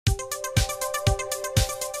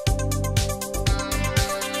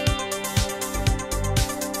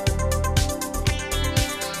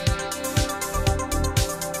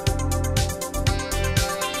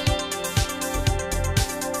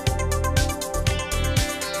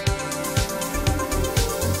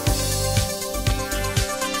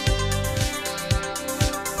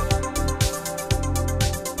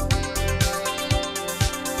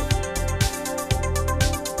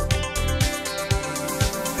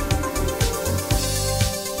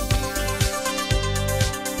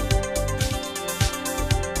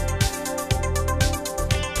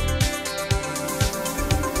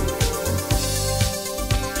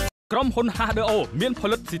ក្រុមហ៊ុន HDO មានផ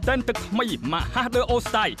លិតស៊ីតេនទឹកថ្មីម៉ាក HDO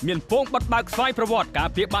Style មានពងបិទបើកស្វ័យប្រវត្តិការ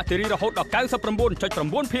ពារបាក់តេរីរហូតដល់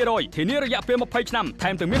 99.9% ធានារយៈពេល20ឆ្នាំថែ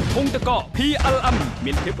មទាំងមានធុងទឹកកក PLM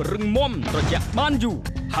មានភាពរឹងមាំត្រជាក់បានយូរ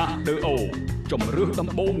HDO ជំរឿសដំ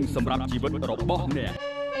បូងសម្រាប់ជីវិតរបស់អ្នក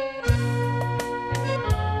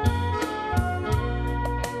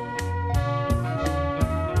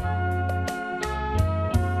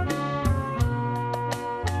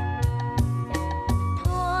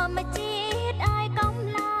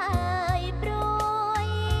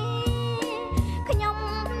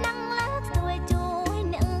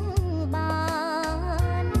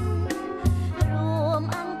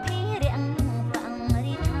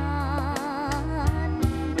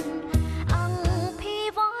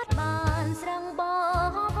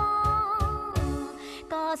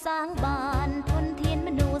សាងបានធនធានម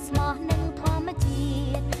នុស្សស្មោះនឹងធម្មជា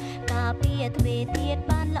តិការពារទ្វេទៀត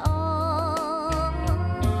បានល្អ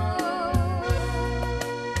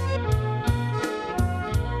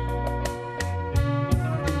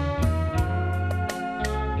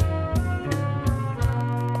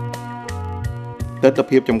ទស្សន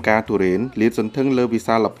ភាពចំការទុរេនលាតសន្ធឹងលើវិ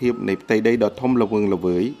សាលភាពនៃផ្ទៃដីដ៏ធំល្វឹងល្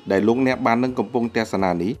វើយដែលលោកអ្នកបាននឹងកំពុងទស្ស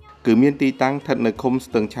នានេះគឺមានទីតាំងស្ថិតនៅឃុំ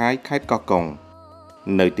ស្ទឹងឆាយខេត្តកោះកុង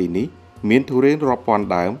នៅទីនេះមានទុរេនរាប់ពាន់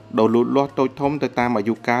ដើមដ៏លូតលាស់តូចធំទៅតាមអា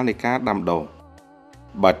យុកាលនៃការដាំដុះ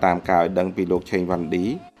បើតាមការឲ្យដឹងពីលោកឆេងវ៉ាន់ឌី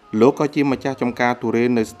លោកក៏ជាម្ចាស់ចំការទុរេន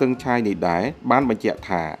នៅស្ទឹងឆាយនេះដែរបានបញ្ជាក់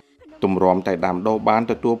ថាទម្រាំតែដាំដុះបាន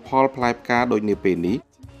ទទួលផលផ្លែផ្កាដូចនាពេលនេះ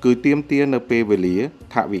គឺទាមទារនៅពេលវេលា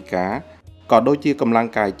ថវិកាក៏ដូចជាកម្លាំង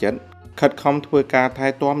កាយចិត្តខិតខំធ្វើការថែ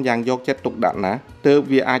ទាំយ៉ាងយកចិត្តទុកដាក់ណាស់ទើប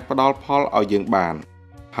វាអាចផ្ដល់ផលឲ្យយើងបាន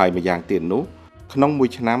ហើយម្យ៉ាងទៀតនោះក្នុងមួយ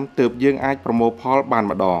ឆ្នាំទើបយើងអាចប្រមូលផលបាន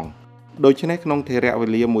ម្ដងដូច្នេះក្នុងថេរវេ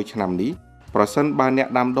លាមួយឆ្នាំនេះប្រសិនបើអ្នក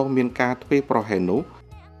ដាំដុះមានការធ្វេសប្រហែសនោះ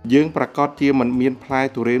យើងប្រកាសជាមិនមានផ្លែ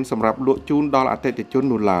ទុរេនសម្រាប់លក់ជូនដល់អតិថិជន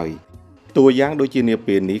នោះឡើយតួយ៉ាងដូចជានា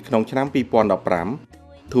ពេលនេះក្នុងឆ្នាំ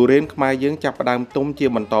2015ទុរេនខ្មែរយើងចាប់ផ្ដើមទុំជា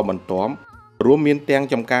បន្តបន្ទាប់រួមមានទាំង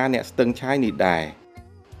ចំការអ្នកស្ទឹងឆាយនេះដែរ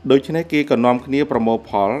ដូច្នេះគេក៏នាំគ្នាប្រមូល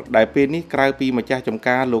ផលដែលពេលនេះក្រៅពីម្ចាស់ចំ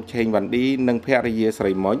ការលោកឆេងវ៉ាន់ឌីនិងភរិយាស្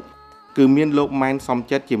រីមុចគឺមានលោកម៉ែនសំ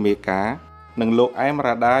ចិត្តជាមេការនិងលោកអែម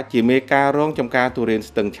រ៉ាដាជាមេការរងចំការទុរេន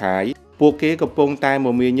ស្ទឹងឆាយពួកគេកំពុងតែម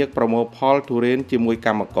មាញឹកប្រមូលផលទុរេនជាមួយក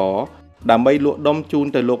ម្មករដើម្បីលក់ដុំជូន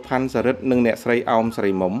ទៅលោកផាន់សរិទ្ធនិងអ្នកស្រីអោមស្រី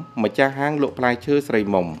មុំម្ចាស់ហាងលក់ផ្លែឈើស្រី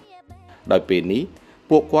មុំដោយពេលនេះ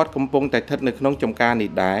ពួកគាត់កំពុងតែស្ថិតនៅក្នុងចំការនេះ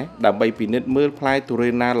ដែរដើម្បីពិនិត្យមើលផ្លែទុរេ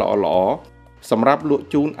នណាល្អៗសម្រាប់លក់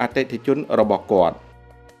ជូនអតិថិជនរបស់គាត់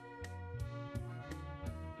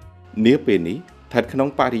នាពេលនេះស្ថិតក្នុង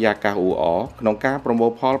បរិយាកាសអ៊ូអរក្នុងការប្រមូល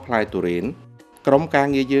ផលផ្លែទុរេនក្រុមការ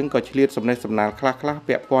ងារយើងក៏ឆ្លៀតសំណេះសំណាលខ្លះៗ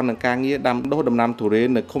ពាក់ព័ន្ធនឹងការងារដាំដុះដំណាំទុរេន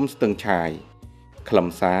នៅឃុំស្ទឹងឆាយខ្លឹម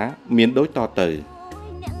សារមានដូចតទៅ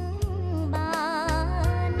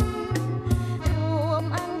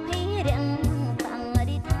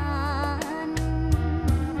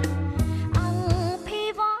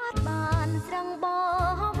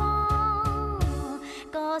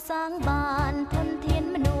សាងបានធនធាន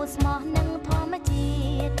មនុស្សស្មោះនឹងធម្មជា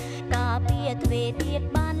តិការពារទ្វេទៀត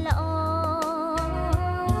បានល្អ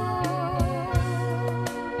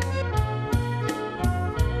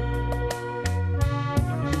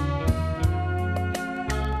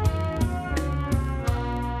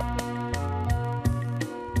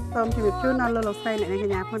សូមជម្រាបជូនដល់លោកស្រីអ្នកនាងក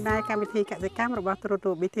ញ្ញាផងដែរកម្មវិធីកសិកម្មរបស់ទូរទ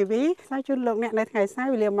ស្សន៍ BTV ផ្សាយជូនលោកអ្នកនៅថ្ងៃសៅ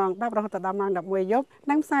រ៍វេលាម៉ោង 10 រហូតដល់ម៉ោង 11 យប់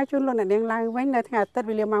និងផ្សាយជូនលោកអ្នកនាងឡើងវិញនៅថ្ងៃអាទិត្យ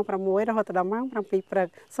វេលាម៉ោង 6 រហូតដល់ម៉ោង 7 ព្រឹក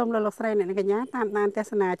សូមលោកស្រីអ្នកនាងកញ្ញាតាមដានទស្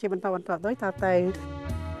សនាជាបន្តបន្ទាប់ដូចតទៅ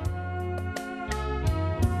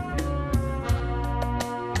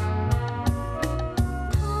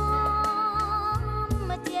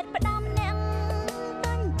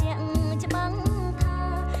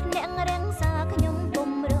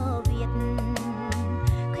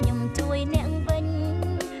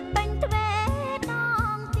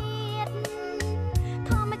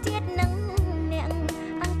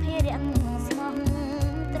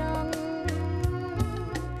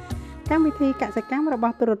កម្មវិធីកសិកម្មរប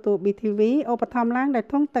ស់ទូរទស្សន៍ BTV ឧបត្ថម្ភឡើងដោយ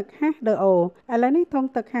ធុងទឹក HDO ឥឡូវនេះធុង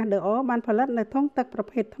ទឹក HDO បានផលិតនៅធុងទឹកប្រ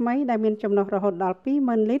ភេទថ្មីដែលមានចំណុះរហូតដល់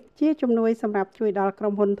 20000 លីត្រជាជំនួយសម្រាប់ជួយដល់ក្រុ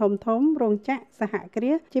មហ៊ុនធំៗរោងចក្រសហគ្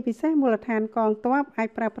រាសជាពិសេសមូលដ្ឋានកងទ័ពអាច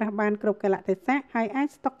ប្រើប្រាស់បានគ្រប់កាលៈទេសៈហើយអាច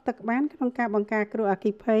ស្តុកទឹកបានក្នុងការបង្ការគ្រោះអគ្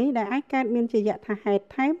គិភ័យដែលអាចកើតមានជាយថាហេតុ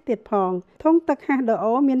ថែមទៀតផងធុងទឹក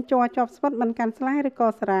HDO មានជ័រជាប់ស្វិតមិនកាន់ស្លាយឬក៏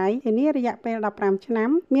ស្រាយធានារយៈពេល15ឆ្នាំ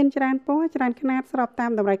មានច្រើនពណ៌ច្រើនខ្នាតស្របតា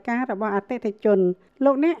មតម្រូវការរបស់អតិថិជន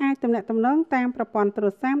លោកអ្នកអាចទំនាក់ទំនងតាមប្រព័ន្ធទូរ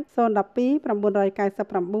ស័ព្ទ012 999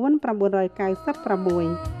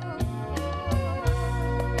 996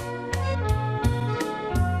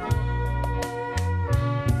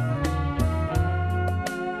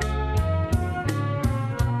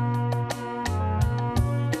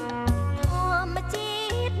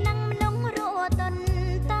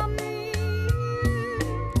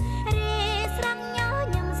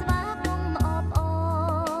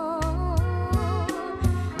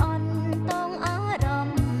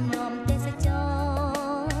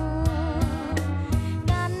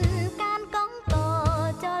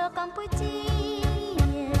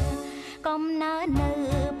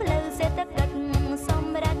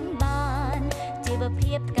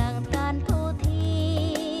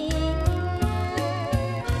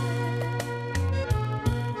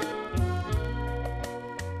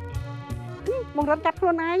 រត់កាត់ខ្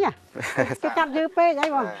លួនឯងគេកាត់យឺពេកអី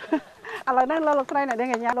បងឥឡូវនេះលោកស្រីអ្នកក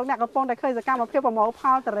ញ្ញាលោកអ្នកកំពុងតែឃើញសកម្មភាពប្រមូលផ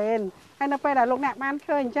លតរ៉េនហើយនៅពេលដែលលោកអ្នកបាន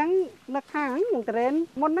ឃើញអញ្ចឹងនឹកថានឹងតរ៉េន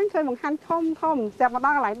មុនហ្នឹងឃើញបង្ហាញធំស្រាប់មកដ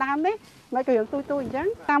ល់កន្លែងដើមនេះមិនក៏រឿងទូចអញ្ចឹង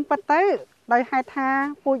តាមពិតទៅដោយហេតុថា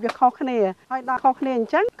ពូជវាខុសគ្នាហើយដល់ខុសគ្នាអ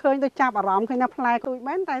ញ្ចឹងឃើញទៅចាប់អារម្មណ៍ឃើញថាផ្លែទូច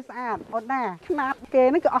មែនតែស្អាតអូនណាຂະຫນាតគេ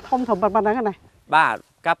នេះគឺអត់ធំត្រឹមប៉ុណ្្នឹងណាបាទ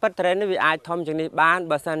ការពិតតរ៉េននេះវាអាចធំជាងនេះបាន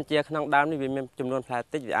បើសិនជាក្នុងដើមនេះវាមានចំនួនផ្លែ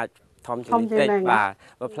តិចវាអាចធំជាងនេះតិចបាទ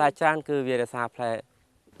បើផ្លែច្រើនគឺវារក្សាផ្លែ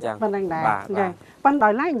ចឹងប៉ុណ្្នឹងដែរចាប៉ុន្តែដោ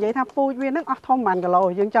យឡែកនិយាយថាពូជវានឹងអស់ធំប៉ុន្មានគីឡូ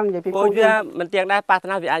យើងចង់និយាយពីពូជវាមិនទៀងដែរប៉ះ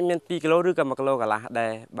ណាវាអាចមាន2គីឡូឬក៏1គីឡូកន្លះដែ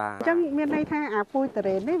របាទអញ្ចឹងមានន័យថាអាពូជត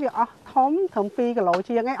រ៉េននេះវាអស់ធំត្រឹម2គីឡូ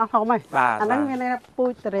ជាងឯងអស់ធំហើយអាហ្នឹងមានន័យថាពូ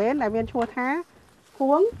ជតរ៉េនដែលមានឈ្មោះថា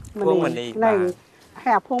ភួងមនីហ្នឹងហើ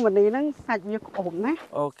យអាភួងមនីហ្នឹងសាច់វាក្អមណា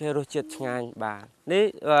អូខេរសជាតិឆ្ងាញ់បាទនេះ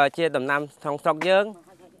ជាដំណាំក្នុងស្រុកយើង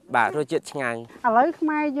បាទរសជាតិឆ្ងាញ់ឥឡូវខ្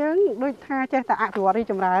មែរយើងដូចថាចេះតែអភិវឌ្ឍរី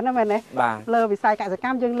ចម្រើនណាមែនទេលើវិស័យកសិក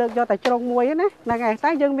ម្មយើងលើកយកតែជ្រុងមួយណាហ្នឹងហើយតែ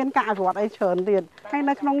យើងមានការអភិវឌ្ឍអីច្រើនទៀតហើយ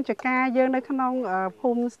នៅក្នុងចការយើងនៅក្នុងភូ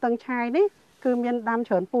មិស្ទឹងឆាយនេះគឺមានដាំ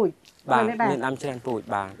ច្រើនពូជបាទមានដាំច្រើនពូជ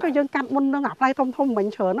បាទគឺយើងកាត់មុននឹងអាផ្លែធំមិញ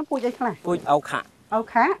ច្រើនណាពូជអីខ្លះពូជអូខា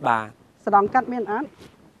បាទស្ដង់កាត់មានអត់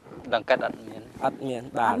ស្ដង់កាត់អត់មាន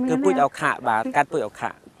បាទគឺពូជអូខាបាទកាត់ពូជអូ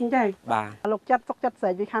ខាអញ្ចឹងបាទលោកចិត្តសុកចិត្តស្រែ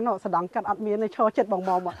កពីខាងនោះស្ដង់កាត់អត់មានឈរចិត្តបង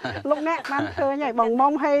មុំលោកអ្នកបានឃើញហើយបង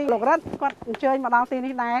មុំហើយលោករ៉ាត់គាត់អញ្ជើញមកដល់ទី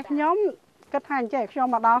នេះដែរខ្ញុំគិតថាអញ្ចឹងខ្ញុំ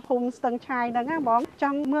មកដល់ភូមិស្ទឹងឆាយហ្នឹងណាបងច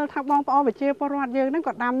ង់មើលថាបងប្អូនប្រជាពលរដ្ឋយើងហ្នឹង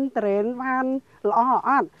ក៏ដាំតរ៉េនបានល្អអ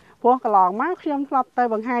ត់ព្រោះកន្លងមកខ្ញុំធ្លាប់ទៅ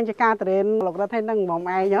បង្ហាញចការតរ៉េនលោករ៉ាត់ហើយនឹងហ្មងឯង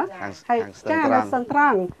ហើយចានៅស្ទឹងត្រ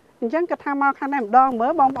ង់អញ្ចឹងគាត់ថាមកខាងនេះម្ដងមើ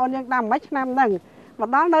លបងប្អូនយើងដាំមិនឆ្នាំហ្នឹងមក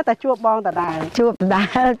ដល់នៅតែជួបបងដដែលជួបដដែ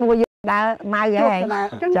លពួកយើងដើរម៉ៅហើយ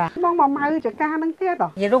អញ្ចឹងបងមកម៉ៅចការហ្នឹងទៀតហ៎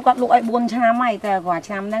យីលោកគាត់លក់ឲ្យ4ឆ្នាំហើយតែគាត់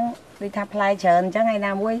ឆ្នាំហ្នឹងដូចថាផ្លែច្រើនអញ្ចឹងហើយ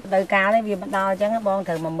ណាមួយដល់កាលនេះវាមកដល់អញ្ចឹងបង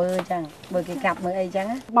ត្រូវមកមើលអញ្ចឹងមើលគេកាប់មើលអីអញ្ចឹង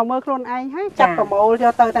មកមើលខ្លួនឯងហើយចាប់ប្រមូលយ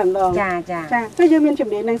កទៅតែម្ដងចាគឺយើងមានជំ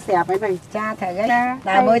នាញនឹងស្រាប់ហើយហ្នឹងចាត្រូវហើយ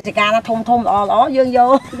ដល់មើលចការណាធំល្អយើងយ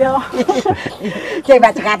កគេបា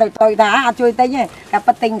ច់ចការទៅតាអត់ជួយទិញទេកា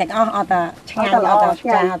ប់ទិញទាំងអស់អត់តែឆ្ងាញ់អត់តែ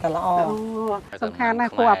ចាអត់តែល្អសំខាន់ណា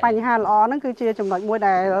ស់ព្រោះបញ្ហាល្អហ្នឹងគឺជាចំណុចមួយ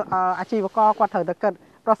ដែលអាជីវករគាត់ត្រូវតែគិត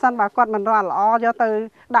ប្រសិនបើគាត់មិនរកល្អយកទៅ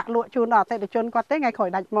ដាក់លក់ជូនដល់អតិថិជនគាត់ទេថ្ងៃក្រោយ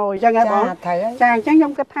ដាច់ម៉ួយអញ្ចឹងហ៎បងចាអញ្ចឹងខ្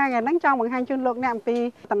ញុំគិតថាថ្ងៃហ្នឹងចង់បង្ហាញជូនលោកអ្នកអំពី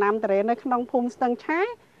ដំណាំតរ៉េននៅក្នុងភូមិស្ទឹងឆាយ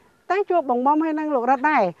តែជួបបងមុំហើយនឹងលោករ៉ាត់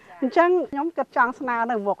ដែរអញ្ចឹងខ្ញុំគិតចង់ស្នើ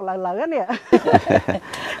នៅមុខលើនេះ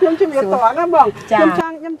ខ្ញុំជំរាបតណាបងខ្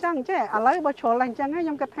ញុំចង់ចេះឥឡូវបើជ្រុលអញ្ចឹងខ្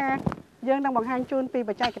ញុំគិតថាយើងនឹងបង្ហាញជូនពី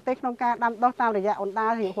បច្ចេកទេសក្នុងការដាំដុះតាមរយៈអូនដា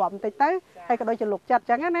រៀងរាប់បន្តិចទៅហើយក៏ដូចជាលោកចិត្តអ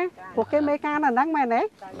ញ្ចឹងណាពួកគេមេការនៅហ្នឹងមែនទេ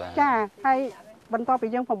ចាហើយបន្ទាប់ពី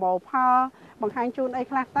យើងប្រមូលផលបង្ហាញជូនអី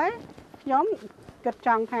ខ្លះទៅខ្ញុំគិតច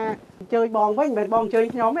ង់ថាអញ្ជើញបងវិញមិនមែនបងអញ្ជើញ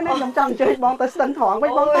ខ្ញុំទេណាខ្ញុំចង់អញ្ជើញបងទៅស្ទឹងត្រង់វិ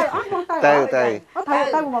ញបងទៅអត់បងទៅ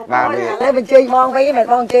មកបាទអញ្ជើញបងវិញមិន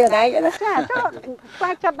បងអញ្ជើញអីណាចាចុះខ្លា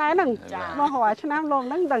ចចិត្តដែរហ្នឹងមករាល់ឆ្នាំលោក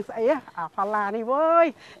ហ្នឹងដឹងស្អីអាផល្លានេះវើយ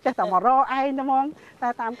ចេះតែមករកឯងតែហ្មងតែ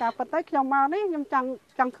តាមការពិតទៅខ្ញុំមកនេះខ្ញុំច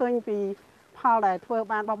ង់ឃើញពីផលដែលធ្វើ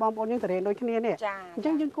បានបងប្អូនយើងតរ៉េនដូចគ្នានេះអញ្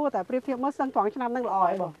ចឹងយើងគួរតែប្រៀបធៀបមើលស្ទឹងត្រង់ឆ្នាំហ្នឹងល្អ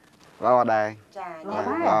អីបងល្អដែរ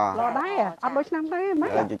ល្អដែរអត់ដូចឆ្នាំទេម៉េ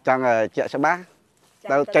ចចង់ជាក់ច្បាស់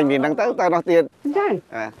ទៅចេញពីហ្នឹងទៅនោះទៀតអញ្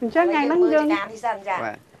ចឹងថ្ងៃហ្នឹង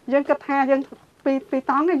យើងគិតថាយើងពី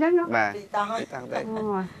តង់អញ្ចឹងបាទពីតង់ទៅឥ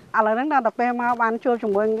ឡូវហ្នឹងដល់ពេលមកបានជួបជា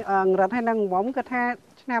មួយរ៉ាត់ហើយនឹងមុំគិតថា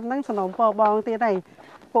ឆ្នាំហ្នឹងសំណូមពរបងទៀតហើយ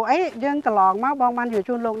ពួកអីយើងកន្លងមកបងបានជួយ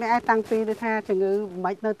ជូនលោកអ្នកឯងតាំងពីដូចថាជំងឺ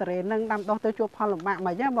មិននៅតរ៉េនហ្នឹងដាំដុះទៅជួបផលលំបាក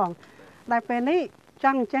មិនហ៎បងតែពេលនេះច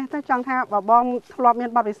ង់ចេះទៅចង់ថាបើបងធ្លាប់មាន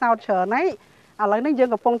បទពិសោធន៍ច្រើនហើយឥឡូវនេះយើង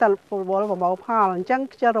កំពុងតែប្រមូលផលអញ្ចឹង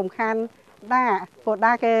ខ្ជិលរំខានពួក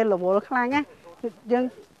ដាគេរវល់ខ្លាំងណាយើង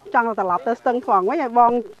ចង់ត្រឡប់ទៅស្ទឹងត្រង់វិញឲ្យប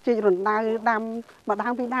ងជីករណ្ដៅដាំមកដើ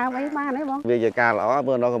មពីដើមអីបានទេបងវាជាការល្អព្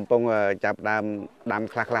រោះនៅកំពុងចាប់ដើមដាំ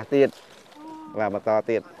ខ្លះទៀតបាទបន្ត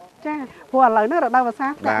ទៀតចាព្រោះឥឡូវនេះរដូវវស្សា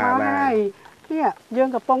កាត់មកហើយនេះយើង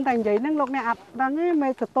កំពុងតែនិយាយហ្នឹងលោកអ្នកអត់ដឹងទេមេ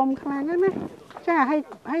ឃសតុំខ្លាំងណាចាហើ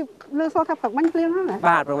យលឺសូរថាព្រឹកមិញភ្លៀងហ្នឹង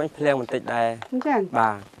បាទព្រឹកមិញភ្លៀងបន្តិចដែរអញ្ចឹង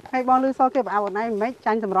បាទហើយបងលឺសូរគេប្រអប់ណៃមិន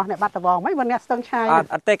ចាញ់សម្រស់អ្នកបាត់ដបងមិនបើអ្នកស្ទឹងឆាយ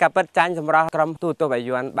អត់ទេកាពិតចាញ់សម្រស់ក្រុមទូទបា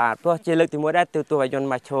យ័នបាទព្រោះជាលើកទី1ដែរទូទបាយ័ន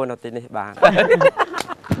មកឈរនៅទីនេះបាទ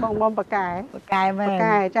បងមុំបកែមែនប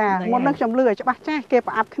កែចាមុននឹងខ្ញុំលឺឲ្យច្បាស់ចាស់គេ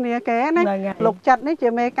ប្រអាប់គ្នាគេណាលោកចិត្តនេះជា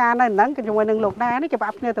មេការនៅហ្នឹងជាមួយនឹងលោកដានេះគេប្រ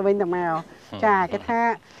អាប់គ្នាទៅវិញទៅមកចាគេថា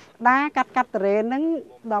ដាកាត់តរ៉េនហ្នឹង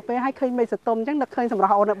ដល់ពេលឲ្យឃើញមេសតុំអញ្ចឹងនឹកឃើញសម្រា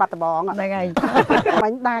ប់អូននៅបាត់ដបងហ្នឹងហើយមិ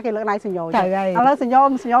ញដាគេលើកដៃសញ្ញោឥឡូវសញ្ញោ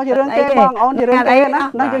ជារឿងគេបងអូនជារឿងគេណា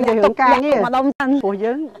នឹងយើងជារឿងការងារម្ដុំសិនព្រោះ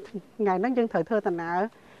យើងថ្ងៃហ្នឹងយើងត្រូវធ្វើដំណើរ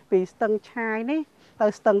ពីស្ទឹងឆាយនេះទៅ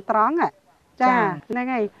ស្ទឹងត្រង់អញ្ ចាហ្នឹង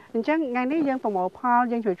ហើយអញ្ចឹងថ្ងៃនេះយើងប្រមូលផល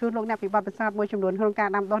យើងជួយលោកអ្នកពិបត្តិប្រាសាទមួយចំនួនក្នុងការ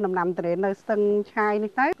ដាំដុះដំណាំត្រេននៅស្ទឹងឆាយ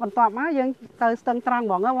នេះទៅបន្ទាប់មកយើងទៅស្ទឹងត្រង់ហ្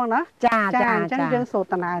មងបងណាចាអញ្ចឹងយើងសូត្រ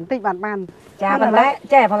ដំណើរបន្តិចបានចាប៉ុន្តែ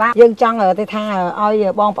ចេះផល្លាយើងចង់ទៅថាឲ្យ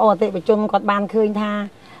បងប្អូនអតិថិជនគាត់បានឃើញថា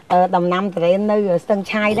ដំណាំត្រេននៅស្ទឹង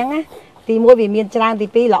ឆាយហ្នឹងណាទី1វាមានច្រើនទី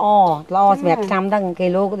2ល្អសម្រាប់ឆ្នាំហ្នឹងគេ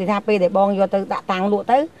លោកគេថាពេលដែលបងយកទៅដាក់តាំងលក់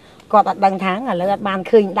ទៅគាត់អត់ដឹងថាឥឡូវអត់បាន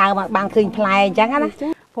ឃើញដើមបានឃើញផ្លែអញ្ចឹងណា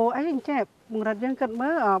ព្រោះអីអញ្ចឹងបង្រិតយើងគិតមើ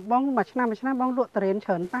លបងមួយឆ្នាំបងលក់ត្រេនច្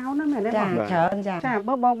រើនតោនណាមែនទេបងច្រើនចា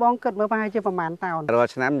បើបងគិតមើលប្រហែលជាប្រហែលតោនរាល់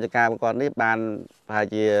ឆ្នាំចការគាត់នេះបានប្រហែល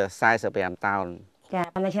ជា45តោនចា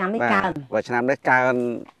ប៉ុន្តែឆ្នាំនេះកើនបើឆ្នាំនេះកើន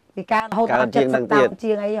វាកើនរហូតដល់70តោន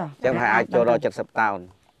ជាងអីហ៎អញ្ចឹងហើយអាចចូលដល់70តោន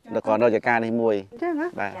ដល់គាត់នៅចការនេះមួយអញ្ចឹង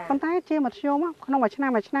ប៉ុន្តែជាមធ្យមក្នុងមួយឆ្នាំ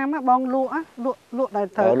បងលក់ដល់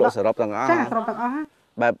ទៅលក់សរុបទាំងអស់ចាសរុបទាំងអស់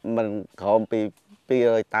បែបមិនក្រោមពី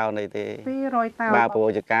200តោនអីទេ200តោនបាទព្រោះ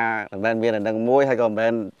ចការមិនមែនមានតែនឹងមួយហើយក៏មិនមែ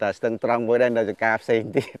នតែស្ទឹងត្រង់មួយដែរនៅចការផ្សេង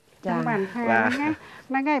ទៀតចាបានថា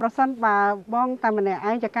ហ្នឹងហើយប្រសិនបើបងតែម្នាក់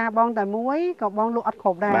ឯងចការបងតែមួយក៏បងលក់អត់គ្រ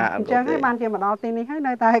ប់ដែរអញ្ចឹងហើយបានជាមកដល់ទីនេះហើយ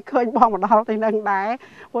នៅតែឃើញបងមកដល់ទីហ្នឹងដែរ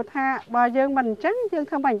ព្រោះថាបើយើងមិនអញ្ចឹងយើង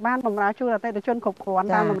ធ្វើមិនបានបម្រើជូនអតិថិជនគ្រប់គ្រាន់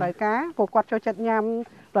តាមតម្រូវការព្រោះគាត់ចូលចិត្តញ៉ាំ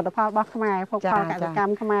ផលិតផលរបស់ខ្មែរភោគផលកសិក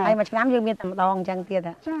ម្មខ្មែរហើយមួយឆ្នាំយើងមានតែម្ដងអញ្ចឹងទៀត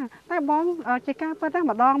ចាតែបងជាការពិតតែ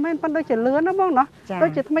ម្ដងមែនប៉ុន្តែដូចជាលឿនណាបងណាដូ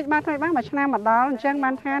ចជាថ្មិចបានមួយឆ្នាំម្ដងអញ្ចឹងបា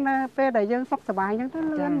នថានៅពេលដែលយើងសុខសប្បាយអញ្ចឹងទៅ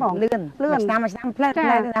លឿនបងលឿនមួយឆ្នាំផ្លែ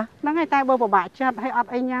ណាហ្នឹងហើយតែបើពិបាកចិត្តឲ្យអត់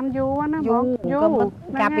អីញ៉ាំយូរណាបងយូរ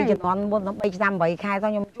កាលពីជំនាន់មុន3ឆ្នាំ8ខែទៅ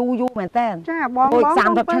ខ្ញុំយូរមែនតើចាបង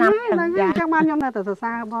30ឆ្នាំហ្នឹងអញ្ចឹងបានខ្ញុំនៅតែសរ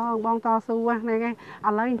សើរបងតស៊ូហ្នឹងហើយឥ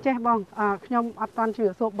ឡូវអញ្ចេះបងខ្ញុំអត់តន់ជឿ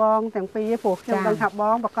សួរបងទាំងពីរព្រោះខ្ញុំដឹងថាប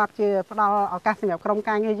ងប្រកាសជាផ្ដល់ឱកាសសម្រាប់ក្រុម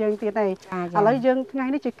ការងារយើងទៀតទេឥឡូវយើងថ្ងៃ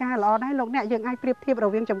នេះជាការល្អដែរលោកអ្នកយើងអាចប្រៀបធៀបរ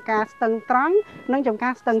វាងចំការស្ទឹងត្រង់និងចំកា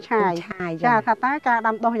រស្ទឹងឆាយចាថាតើការ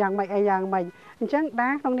ដាំដុះយ៉ាងម៉េចអីយ៉ាងម៉េចអញ្ចឹងដែ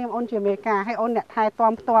រក្នុងនាមអូនជាមេការហើយអូនអ្នកថែ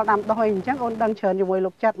ទាំផ្ទាល់ដាំដុះអីអញ្ចឹងអូនដឹងច្រើនជាមួយ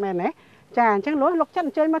លោកចិត្តមែនទេចាអញ្ចឹងលោកចិត្ត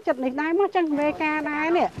អញ្ជើញមកចិត្តនេះដែរមកចឹងមេការដែរ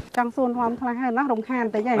នេះចង់សួរធំខ្លះហើយណារំខាន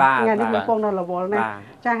តិចហើយថ្ងៃនេះកំពុងនៅរវល់ណា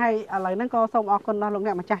ចាហើយឥឡូវហ្នឹងក៏សូមអរគុណដល់លោក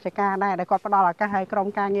អ្នកម្ចាស់ចការដែរដែលគាត់ផ្ដល់ឱកាសឲ្យក្រុម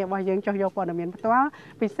ការងាររបស់យើងចុះយកព័ត៌មានផ្ទាល់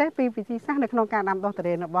ពិសេសពីវិធីសាស្ត្រនៅក្នុងការដាំដុះទុ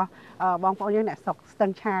រេនរបស់បងប្អូនយើងអ្នកស្រុកស្ទឹ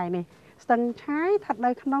ងឆាយនេះស្ទឹងឆាយស្ថិត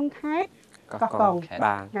នៅក្នុងខេត្តកោះកុង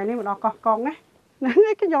ថ្ងៃនេះមកដល់កោះកុងណា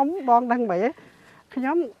ខ្ញុំបងដឹងមិនទេខ្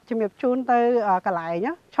ញុំជំរាបជូនទៅកន្លែង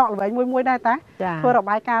ឆក់ល្វែងមួយដែរតាធ្វើរ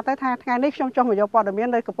បាយការណ៍ទៅថាថ្ងៃនេះខ្ញុំចុះមកយកព័ត៌មាន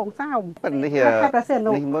នៅកំពង់សោមនេះ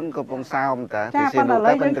មុនកំពង់សោមតាពីសៀនុ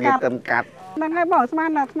តែមិនកាត់ហ្នឹងហើយបងស្មាន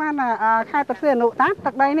ខេត្តប្រសៀនុតា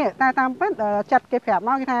ទឹកដីនេះតែតាមពិតចិត្តគេប្រាប់ម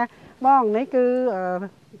កគេថាបងនេះគឺ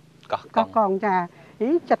កោះកុងចា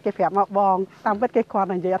ចិត្តគេប្រាប់មកបងតាមពិតគេគ្រាន់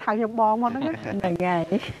តែនិយាយថាខ្ញុំបងមកហ្នឹងហើយ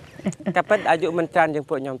កាពិតអាយុមិនច្រើនជាង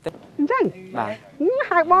ពួកខ្ញុំទេអញ្ចឹងបាទ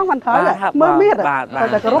ហៅបងមិនត្រូវមើលមៀត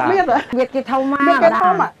តែគោរពមៀតគេធំម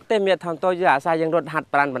កទេមៀតធំតូចយើងអាសាយើងរត់ហាត់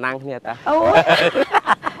ប្រានបណ្ណាំងគ្នាតាអូ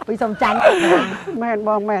ពីសំចាញ់មែនប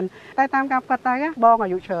ងមែនតែតាមការពិតទៅបងអា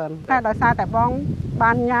យុច្រើនតែដោយសារតែបង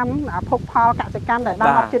បានញ៉ាំភោគផលកសិកម្មដែល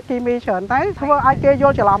ដាំអត់ជាតិគីមីច្រើនទៅធ្វើឲ្យគេយ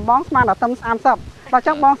ល់ច្រឡំបងស្មានតែ30ដល់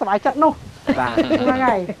ចឹងបងសប្បាយចិត្តនោះបាទហ្នឹង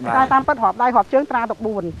ហើយតែតាមពិតរាប់ដៃរាប់ជើងត្រាទៅ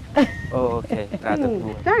4អូខេត្រាទៅ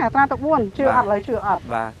4ចាត្រាទៅ4ជឿអត់ឡើយជឿអត់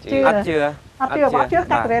បាទជឿអត់ជឿ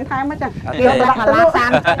កាត់ត្រេនថែមមកចាជឿដាក់កន្លះសាន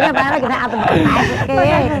នេះបានគេថាអត់តំណែង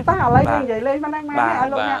គេតែឥឡូវយើងនិយាយលេងមកហ្នឹងមកឲ្យ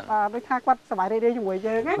លោកអ្នកដូចថាគាត់សប្បាយរីករាយជាមួយ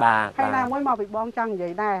យើងណាហើយណាមួយមកពីបងចង់និយា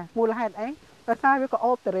យដែរមូលហេតុអីតែថាវាក៏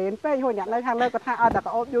អូបត្រេនពេកហួយអ្នកនៅខាងលើគាត់ថាឲ្យតែក៏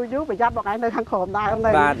អូបយូរប្រយ័ត្នបងឯងនៅខាងក្រោមដែរ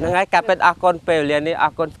បាទហ្នឹងហើយកាពិតអរគុណពេលវេលានេះអ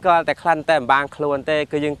រគុណស្គាល់តែក្លិនតែម្បាងខ្លួនទេ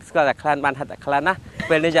គឺយើងស្គាល់តែក្លិនបានហិតតែក្លិនណា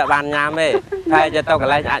ពេលនេះយកបានញ៉ាំទេហើយយកទៅក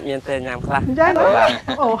ន្លែងអាចមានទេញ៉ាំខ្លះអញ្ចឹង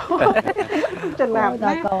អូចំណាប់ហ្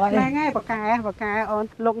នឹងហើយបកាអូន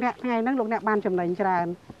លោកអ្នកថ្ងៃហ្នឹងលោកអ្នកបានចំណេញច្រើន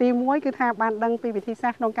ទី1គឺថាបានដឹងពីវិធីសា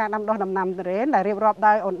ស្ត្រក្នុងការដាំដុះដំណាំត្រេនដែលរៀបរាប់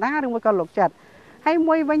ដោយអូនដាឬមួយក៏លោកចិត្តហើយ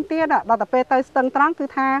មួយវិញទៀតដល់តែពេលទៅស្ទឹងត្រង់គឺ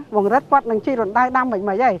ថាវងរិតគាត់នឹងជីករណ្ដៅដាំមិន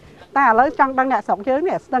ហីតែឥឡូវចង់ដឹងអ្នកស្រុកយើង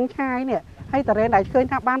នេះស្ទឹងឆាយនេះហើយតារ៉េនដែលឃើញ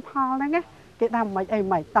ថាបានផលហ្នឹងគេដាំមិនអី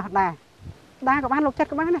មិនតោះដែរក៏បានលោកចិត្ត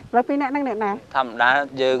ក៏បានដែរលើពីអ្នកហ្នឹងអ្នកណាធម្មតា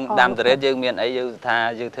យើងដាំតារ៉េនយើងមានអីយើងថា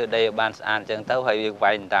យើងធ្វើដីឲ្យបានស្អាតអញ្ចឹងទៅហើយយើង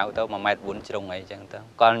វាយដៅទៅ1.4 ម៉ែត្រជ្រុងអីអញ្ចឹងទៅ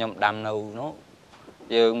គាត់ខ្ញុំដាំនៅនោះ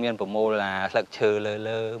យើងមានប្រមូលស្លឹកឈើ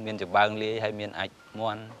លើមានចំបើងលាយហើយមានអាច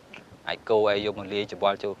មាន់អាចគោឲ្យយកមកលាយច្ប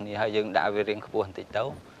ល់ចូលគ្នាហើយយើងដាក់វារៀងខ្ពស់បន្តិចទៅ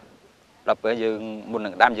ដល់ពេលយើងមុន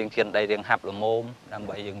នឹងដាំយើងជៀនដីរៀងហាប់ល្មមដើម្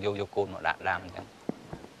បីយើងយកកូនមកដាក់ដាំអញ្ចឹង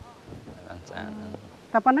បានស្អាត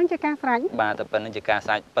តែប៉ុណ្្នឹងជាការស្រេចបាទតែប៉ុណ្្នឹងជាការ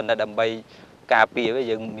ស្រេចប៉ុន្តែដើម្បីការពារវា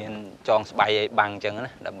យើងមានចងស្បៃឲ្យបាំងអញ្ចឹង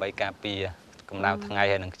ណាដើម្បីការពារ កម្ដៅថ្ងៃ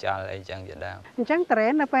ហើយនឹងខ្យល់អីចឹងជាដើម អញ្ចឹងតរ៉េ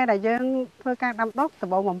ននៅពេលដែលយើងធ្វើការដាំដុះដំ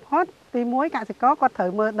បូងបំផុតទី1កសិករគាត់ត្រូ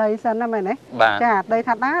វមើលដីសិនណាមែនទេចាដី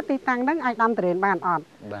ថាតើទីតាំងហ្នឹងអាចដាំតរ៉េនបានអត់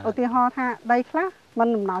ឧទាហរណ៍ថាដីខ្លះมัน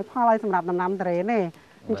ដំណោយផលឲ្យសម្រាប់ដំណាំតរ៉េនទេ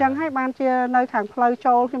អញ្ចឹងហើយបានជានៅខាងផ្លូវ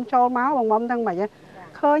ចូលខ្ញុំចូលមកបងមុំទាំងមិន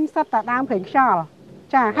ឃើញសិតតែដើមព្រេងខ្យល់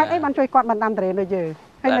ចាហេតុអីបានជួយគាត់បានដាំតរ៉េនដូចយើង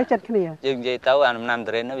ហើយនៅចិត្តគ្នាយើងនិយាយទៅអាដំណាំត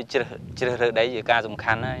រ៉េននោះវាជ្រើសរើសដីជាការសំ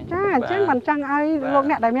ខាន់ហើយចាអញ្ចឹងមិនចង់ឲ្យលោក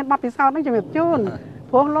អ្នកដែលមានបទពិសោធន៍នឹងជំរាបជូន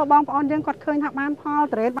ព្រោះលោកបងប្អូនយើងគាត់ឃើញថាបានផល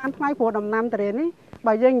តរ៉េនបានផ្លែព្រោះដំណាំតរ៉េននេះ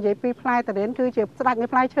បើយើងនិយាយពីផ្លែតរ៉េនគឺជាស្ដេចនៃ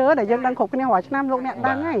ផ្លែឈើដែលយើងដឹងគ្រប់គ្នារាល់ឆ្នាំលោកអ្នក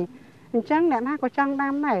ដឹងហើយអញ្ចឹងអ្នកណាក៏ចង់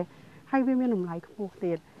ដាំដែរហើយវាមានតម្លៃខ្ពស់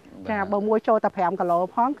ទៀតចាបើមួយចូលតែ5គីឡូ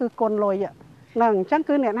ផងគឺគុណលុយហ្នឹងអញ្ចឹង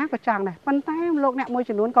គឺអ្នកណាក៏ចង់ដែរប៉ុន្តែលោកអ្នកមួយ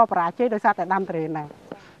ចំនួនក៏បរាជ័យដោយសារតែដាំតរ៉េនដែរ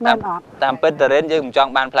មែនអត់តាមពិតតរ៉េនយើងមិនច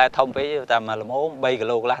ង់បានផ្លែធំពេកតាមល្មម3គី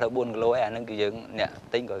ឡូកន្លះដល់4គីឡូអាហ្នឹងគឺយើងអ្នក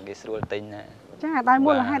ទិញក៏គេស្រួលទិញដែរចាដោយ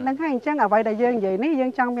មូលហេតុហ្នឹងហើយអញ្ចឹងអ្វីដែលយើងនិយាយនេះយើ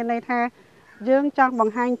ងចង់មានន័យថាយើងចង់ប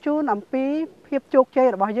ង្ហាញជូនអំពីភាពជោគជ័យ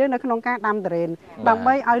របស់យើងនៅក្នុងការដាំតរ៉េនដើម្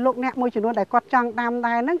បីឲ្យលោកអ្នកមួយចំនួនដែលគាត់ចង់ដាំ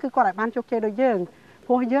ដែរហ្នឹងគឺគាត់ឲ្យបានជោគជ័យដូចយើង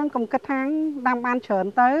ព្រោះយើងកុំគិតថាដាំបានច្រើន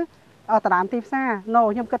ទៅតតាមទីផ្សារ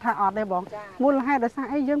ខ្ញុំគិតថាអត់ទេបងមូលហេតុដោយសារ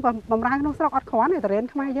អីយើងបំរើក្នុងស្រុកអត់គ្រាន់ទេតរ៉េន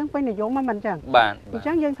ខ្មែរយើងពេញនិយមមកមិនអញ្ចឹងបាទអញ្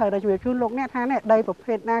ចឹងយើងត្រូវតែជួយជូនលោកអ្នកថាដីប្រ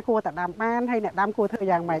ភេទណាគួរតែដាំបានហើយអ្នកដាំគួរធ្វើ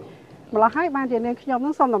យ៉ាងម៉េចម្ល៉េះហើយបានជានាងខ្ញុំនឹ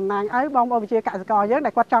ងសូមតំណាងឲ្យបងប្អូនវិជាកសិករយើង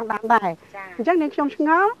ដែលគាត់ចង់ដាំដែរអញ្ចឹងនាងខ្ញុំឆ្ង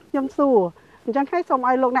ល់ខ្ញុំសួរអញ្ចឹងហើយសូម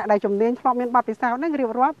ឲ្យលោកអ្នកដែលជំនាញធ្លាប់មានបទពិសោធន៍នឹងរៀ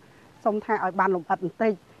បរាប់សូមថាឲ្យបានលម្អិតបន្តិ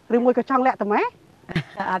ចឬមួយក៏ចង់លាក់តែម៉េច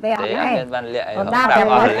អត់ទេអត់ទេបានលាក់អីអត់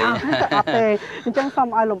ទេអញ្ចឹងសូម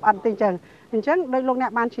ឲ្យលម្អិតតិចអញ្ចឹងដូចលោកអ្ន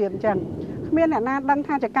កបានជ្រាបអញ្ចឹងគ្មានអ្នកណាដឹង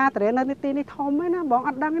ថាចការតរ៉េននៅទីនេះធំទេណាបងអ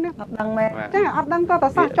ត់ដឹងទេណាអត់ដឹងមែនចាអត់ដឹងតើ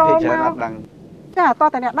សោះចូលមកចាតើ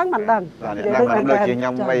តែអ្នកដឹងមិនដឹងដូចជាខ្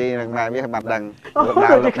ញុំបីនឹងម៉ែវាមិនដឹង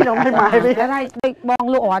ដូចខ្ញុំហើយម៉ែវាហើយដូចបង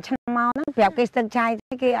លក់រាល់ឆ្នាំមកហ្នឹងប្រាប់គេស្ទឹងឆាយ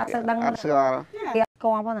គេអត់ទៅដឹងអត់ស្គាល់គេអត់ស្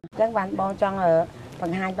គាល់ផងអញ្ចឹងបានបងចង់ប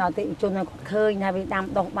ង្ហាញដល់ទីជនឲ្យគាត់ឃើញថាវាដាំ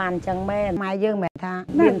ដុះបានអញ្ចឹងមែនម៉ែយើងមិនថា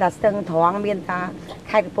មានតែស្ទឹងត្រង់មានតែ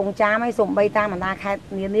ខេត្តកំពង់ចាមហើយសូម្បីតាមបណ្ដាខេត្ត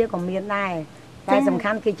នានាក៏មានដែរតែសំ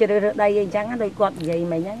ខាន់គឺជ្រើសរើសដីអីចឹងដូចគាត់និយាយ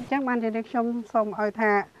មិញហ្នឹងអញ្ចឹងបានជាខ្ញុំសូមឲ្យ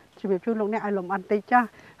ថាជំរាបជូនលោកអ្នកឲ្យលំអិនតិចចាស់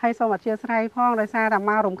ហើយសូមអធិស្ឋានផងដោយសារតែ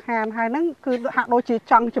មករំខានហើយហ្នឹងគឺហាក់ដូចជា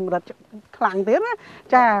ចង់ចម្រិតខ្លាំងទៀតណា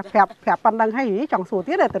ចាប្រាប់ប៉ុណ្្នឹងហើយចង់សួរ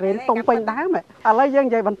ទៀតតែរៀនតុងពេញដើមឥឡូវយើង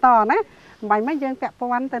និយាយបន្តណាមិនយើងពាក់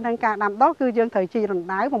ព័ន្ធទៅនឹងការដាំដុះគឺយើងត្រូវជីរណ្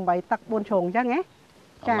ដៅ8ទឹក4ជ្រុងអញ្ចឹងណា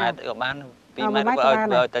ចាម៉ែក៏បាន2ម៉ែត្រក៏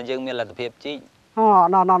ឲ្យតែយើងមានលទ្ធភាពជីក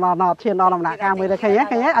ឈានដល់ដំណាក់កាលមួយទៅឃើញឲ្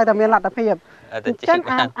យតែមានលទ្ធភាពអញ្ចឹង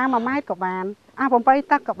អា1ម៉ែត្រក៏បានអា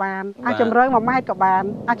8ទឹកក៏បានអាជម្រៅ1ម៉ែត្រក៏បាន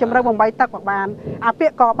អាជម្រៅ8ទឹកក៏បានអាពា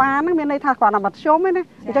កក៏បានហ្នឹងមានន័យថាគ្រាន់តែមធ្យមទេណា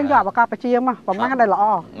អញ្ចឹងយកអាបកាបជាមកប្រមាណដែលល្អ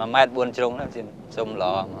1ម៉ែត្រ4ជ្រុងហ្នឹងសុំល្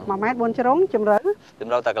អ1ម៉ែត្រ4ជ្រុងជម្រៅ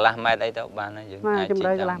តែកន្លះម៉ែត្រអីទៅបានហើយយើងអាចជម្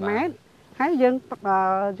រៅកន្លះម៉ែត្រហើយយើង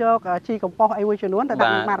យកជីកំប៉ុស្តអីមួយចំនួនទៅដា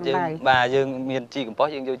ក់ក្នុងបាតរណ្ដៅបាទយើងមានជីកំប៉ុស្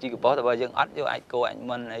តយើងយកជីកំប៉ុស្តតែបើយើងអត់យកអាចគោអាច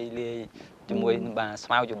មិនអីលាយជាមួយបាទស្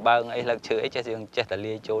មៅចំបើងអីលើកឈើអីចេះយើងចេះតែ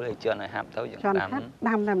លាយចូលឲ្យជន់ឲ្យហាប់ទៅយើងដាំ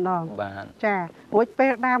តែម្ដងបាទចារួចពេ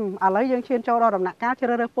លដាំឥឡូវយើងឈានចូលដល់ដំណាក់កាលជ្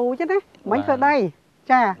រើសរើសពូជណាមិញធ្វើដី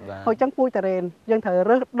ចាហូចចឹងពូជតរ៉េនយើងត្រូវ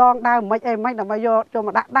រើសដងដើមមិនអីមិនដើម្បីយកចូលម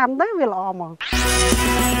កដាក់ដាំទៅវាល្អហ្មង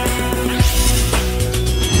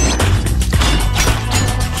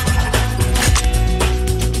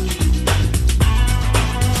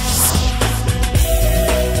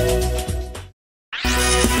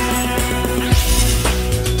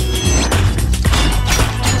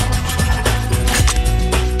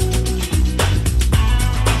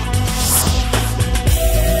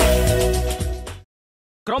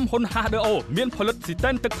ក្រុមហ៊ុន HDO មានផលិតស៊ី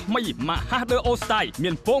តែនទឹកថ្មីម៉ាក HDO Style មា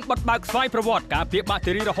នពងបិទបើកស្វ័យប្រវត្តិការពារបាក់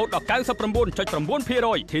តេរីរហូតដល់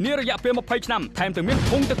 99.9% ធានារយៈពេល20ឆ្នាំថែមទាំងមាន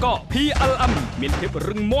ធុងទឹកកក PLM មានភាព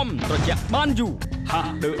រឹងមាំត្រជាក់បានយូរ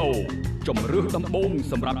HDO ជំរឿសដំបូង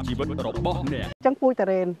សម្រាប់ជីវិតរបស់អ្នកអញ្ចឹងពូជត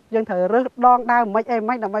រ៉េនយើងត្រូវរើសដងដើមមិនអី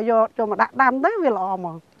មិនដើម្បីយកចូលមកដាក់ដាំទៅវាល្អហ្ម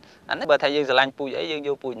ងអានេះបើថាយើងស្រឡាញ់ពូជអីយើងយ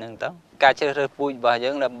កពូជហ្នឹងទៅការជ្រើសរើសពូជរបស់យើ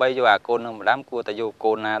ងដើម្បីយកអាកូននឹងមកដាំគួរតែយក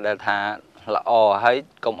កូនណាដែលថាល្អហើយ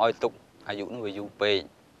កុំឲ្យទុកអាយុនោះវាយូរពេក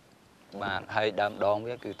បាទហើយដើមដង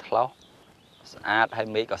វាគឺថ្លោះស្អាតហើយ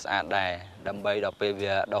មេឃក៏ស្អាតដែរដើម្បីដល់ពេល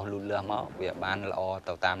វាដុះលូតលាស់មកវាបានល្អ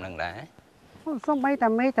ទៅតាមនឹងដែរសូម្បីតែ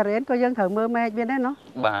មេឃតរ៉េនក៏យើងត្រូវមើលមេឃវាដែរណោះ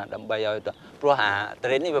បាទដើម្បីឲ្យព្រោះអាត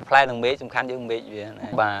រ៉េននេះវាផ្លែនឹងមេឃសំខាន់យើងមេឃវា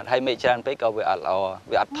បាទហើយមេឃច្រើនពេកក៏វាអត់ល្អ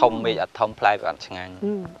វាអត់ធំមេឃអត់ធំផ្លែវាអត់ឆ្ងាញ់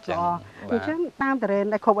អញ្ចឹងតាមតរ៉េន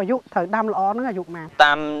ដែលគ្រប់អាយុត្រូវដាំល្អហ្នឹងអាយុម៉ាន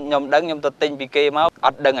តាមខ្ញុំដឹងខ្ញុំទៅទិញពីគេមកអ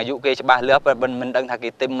ត់ដឹងអាយុគេច្បាស់លាស់ប៉ុន្តែមិនដឹងថាគេ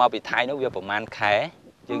ទិញមកពីថៃនោះវាប្រហែលខែ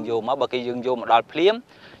យើងយកមកបើគេយើងយកមកដល់ភ្លាម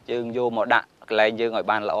យើងយកមកដាក់ កន្លែងយើងឲ្យ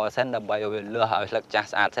បានល្អសិនដើម្បីឲ្យវាលើសឲ្យស្លឹកចាស់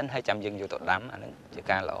ស្អាតសិនហើយចាំយើងយកទៅដាំអាហ្នឹងជា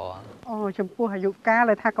ការល្អអូចំពោះអាយុកាល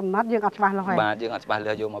ដែលថាកំណត់យើងអត់ច្បាស់លាស់ហើយបាទយើងអត់ច្បាស់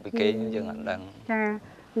លាស់យកមកពីគេយើងអត់ដឹងចា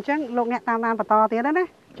អញ្ចឹងលោកអ្នកតាមដានបន្តទៀតណា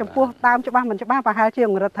ចំពោះដើមច្បាស់មិនច្បាស់ប្រហែលជា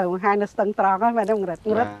ង្រិតត្រូវបង្ហាញនៅស្ទឹងត្រង់ហ្នឹងមែនទេង្រិតក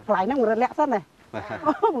ន្លែងហ្នឹងង្រិតលាក់សិនណា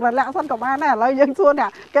ង្រិតលាក់សិនក៏បានដែរឥឡូវយើងសួរអ្នក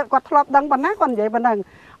គាត់ធ្លាប់ដឹងប៉ុណ្ណាគាត់និយាយប៉ុណ្ណឹង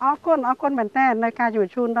អរគុណមែនតើនៅការជួយ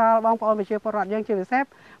ជូនដល់បងប្អូនប្រជាពលរដ្ឋយើងជាពិសេស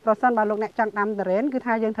ប្រសិនបើលោកអ្នកចង់ដាំទុរេនគឺ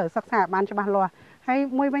ថាយើងត្រូវសិក្សាបានច្បាស់លាស់ហើយ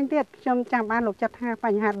មួយវិញទៀតខ្ញុំចាំបានលោកចាត់ថាប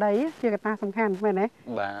ញ្ហាដីជាកត្តាសំខាន់មែនទេ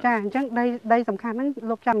ចាអញ្ចឹងដីសំខាន់ហ្នឹង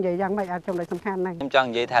លោកចង់និយាយយ៉ាងម៉េចអាចចំណុចសំខាន់ហ្នឹងខ្ញុំចង់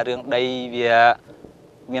និយាយថារឿងដីវា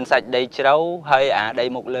មានសាច់ដីជ្រៅហើយអាដី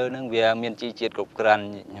មុខលើហ្នឹងវាមានជីជាតិគ្រប់គ្រាន់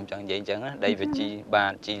ខ្ញុំចង់និយាយអញ្ចឹងណាដីវាជីបា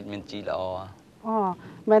ទជីមានជីល្អអូ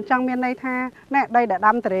មិនចង់មានន័យថាណែដីដែល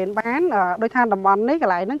ដាំទុរេនបានដោយថាតំបន់នេះក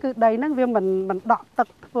ន្លែងហ្នឹងគឺដីហ្នឹងវាមិនដក់ទឹក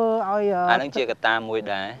ធ្វើឲ្យអាហ្នឹងជាកត្តាមួយ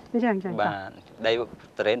ដែរចឹងបាទដី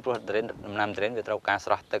ទុរេនព្រោះទុរេនដំណាំទុរេនវាត្រូវការ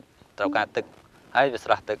ស្រស់ទឹកត្រូវការទឹកហើយវាស្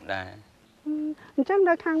រស់ទឹកដែរអញ្ចឹង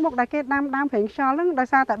នៅខាងមុខដែលគេដាំព្រេងខ្យល់ហ្នឹងដោយ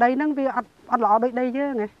សារតែដីហ្នឹងវាអត់ល្អដូចដីយើ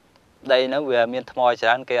ងហ៎ដីហ្នឹងវាមានថ្មច្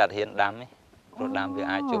រើនគេអត់ហ៊ានដាំទេព្រោះដាំវា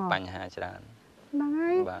អាចជួបបញ្ហាច្រើនហ្នឹង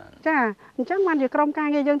ហើយចាអញ្ចឹងបានជាក្រុមការ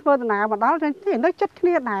ងារយើងធ្វើដំណើរមកដល់នៅចិត្តគ្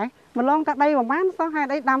នាដែរម្លងតាដីប្រហែលសោះហេតុ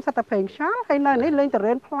អីដាំសិតតែព្រេងខ្យល់ហើយនៅនេះលេងទុ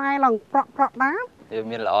រេនផ្លែឡើងប្រក់ដាំវា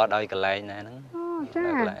មានល្អដោយកន្លែងណាហ្នឹងចា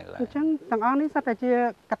អញ្ចឹងទាំងអស់នេះសិតតែជា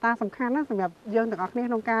កត្តាសំខាន់ណាសម្រាប់យើងទាំងអស់គ្នា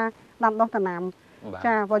ក្នុងការដាំដុះដំណាំ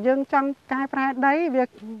ចាបើយើងចង់កែប្រែដីវា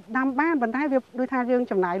ដាំបានប៉ុន្តែវាដូចថាយើង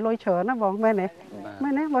ចំណាយលុយច្រើនណាបងមែនទេ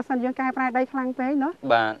បើសិនយើងកែប្រែដីខ្លាំងពេកណា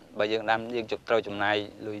បាទបើយើងដាំយើងត្រូវចំណាយ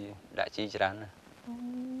លុយដាក់ជីច្រើនណា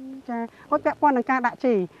ចាហូតពាក់ព័ន្ធនឹងការដាក់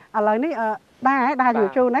ជីឥឡូវនេះដែរយូរ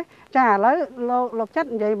ជូនណាចាឥឡូវលោកចិត្ត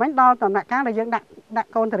និយាយមិញដល់ដំណាក់កាលដែលយើងដាក់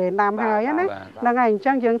កូនទុរេនដាំហើយណាហ្នឹងហើយអញ្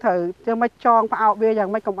ចឹងយើងត្រូវធ្វើមិនចងផ្អោបវាយ៉ាង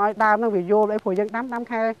ម៉េចកុំឲ្យដើមនឹងវាយល់អីព្រោះយើងដាំ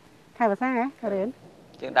ខែវស្សាហ៎ទុរេន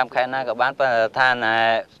យើងដាំខែណាក៏បានប៉ុន្តែថា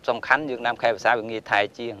សំខាន់យើងដាំខែវស្សាវាងាយថែ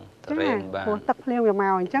ជាងទុរេនបាទព្រោះទឹកភ្លៀងវាម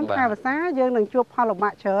កអញ្ចឹងខែវស្សាយើងនឹងជួបផលលំបា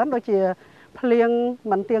កច្រើនដូចជាភ្លៀង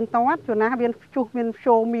មិនទៀងទាត់ជួនណាមានព្យុះមានព្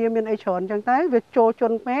យូមានអីច្រើនអញ្ចឹងទៅវាចូលជ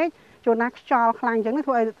ន់ពេកជួនណាខ្យល់ខ្លាំងអញ្ចឹង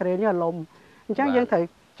ធ្វើឲ្យទុរេនវាលំអញ្ចឹងយើងត្រូវ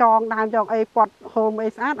ចងដើមយកអីពាត់ហូមអី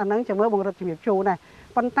ស្អាតអាហ្នឹងចាំមើលបង្រិតជំរាបជូនដែរ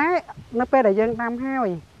ប៉ុន្តែនៅពេលដែលយើងដាំហើយ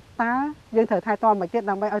តើយើងត្រូវថែទាំមកទៀត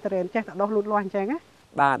ដើម្បីឲ្យទុរេនចេះតែដុះលូតលាស់អញ្ចឹងណា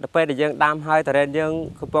បាទទៅពេលដែលយើងដាំហើយទុរេនយើង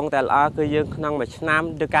កំពុងតែល្អគឺយើងក្នុងមួយឆ្នាំ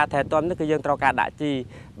ឬការថែទាំនេះគឺយើងត្រូវការដាក់ជី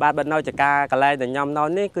បាទបើនៅចការកន្លែងដែលខ្ញុំនៅ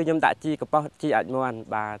នេះគឺខ្ញុំដាក់ជីកប៉ោះជីអាចមាន់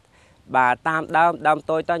បាទតាមដើម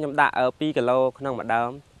តូចទៅខ្ញុំដាក់2គីឡូក្នុងមួយដើម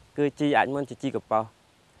គឺជីអាចមាន់ជាជីកប៉ោះ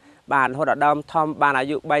បាទរហូតដល់ដើមធំបានអា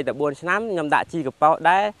យុ3ទៅ4ឆ្នាំខ្ញុំដាក់ជីកប៉ោះ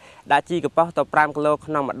ដែរដាក់ជីកប៉ោះទៅ5គីឡូ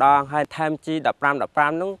ក្នុងម្ដងហើយថែមជី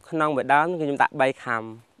15នោះក្នុងមួយដើមគឺខ្ញុំដាក់3ខាំ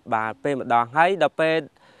បាទពេលម្ដងហើយដល់ពេល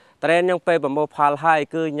ទុរេនខ្ញុំពេលប្រមូលផលហើយ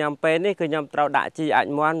គឺខ្ញុំពេលនេះគឺខ្ញុំត្រូវដាក់ជីអាច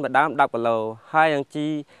មាន់មួយដើម10គីឡូហើយនឹងជី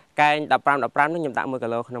កែង15នោះខ្ញុំដាក់1គី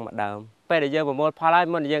ឡូក្នុងមួយដើមពេលដែលយើងប្រមូលផលហើយ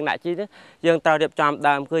មុនយើងដាក់ជីនេះយើងត្រូវរៀបចំ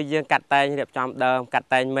ដើមគឺយើងកាត់តែងរៀបចំដើមកាត់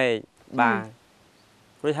តែងមែកបាទ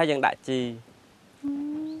រួចហើយយើងដាក់ជី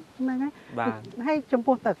ហ្នឹងហើយបាទហើយចំ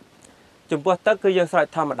ពោះទឹកគឺយើងស្រោច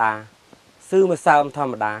ធម្មតាស៊ឺមួយសើមធ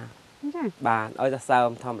ម្មតាចាបាទឲ្យតែសើម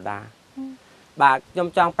ធម្មតាបាទខ្ញុំ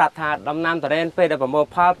ចង់ប្រាប់ថាដំណាំទុរេនពេលដែលប្រមូល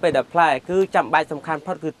ផលពេលដែលផ្លែគឺចាំបាច់សំខាន់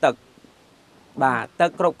ផុតគឺទឹកបាទទឹក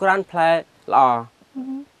គ្រប់គ្រាន់ផ្លែល្អ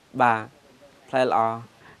បាទផ្លែល្អ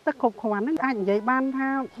ទឹកគ្រប់គ្រាន់ហ្នឹងអាចនិយាយបានថា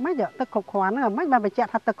ម៉េចទឹកគ្រប់គ្រាន់ហ្នឹងមិនបានបញ្ជាក់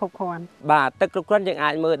ថាទឹកគ្រប់គ្រាន់បាទទឹកគ្រប់គ្រាន់យើងអា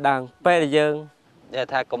ចមើលដឹងពេលដែលយើងនិយាយ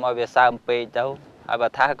ថាកុំឲ្យវាសើមពេកទៅហើយបើ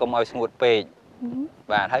ថាកុំឲ្យស្ងួតពេក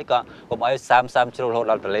បាទហើយក៏កុំឲ្យសើមជ្រុលរហូត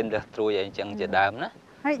ដល់ទុរេនរើសត្រួយអីចឹងជាដើមណា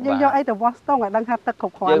ហើយយើងយកអីទៅវាស់ស្ទង់ឲ្យដឹងថាទឹកគ្រ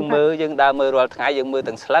ប់គ្រាន់យើងដើរមើលរាល់ថ្ងៃយើងមើល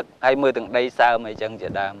ទាំងស្លឹកហើយមើលទាំងដីសើមអីចឹងជា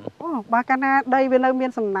ដើមអូបើកាលណាដីវានៅមា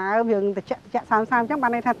នសំណើមរឿងត្រជាក់សើមអញ្ចឹងបា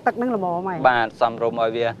នន័យថាទឹកនឹងល្មមហើយបាទសំរុំឲ្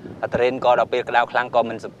យវាទុរេនក៏ដល់ពេលក្តៅខ្លាំងក៏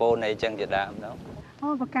មិនសម្ពូនអីចឹងជាដើមទៅអូ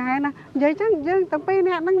បកែណានិយាយចឹងយើងទាំងពីរ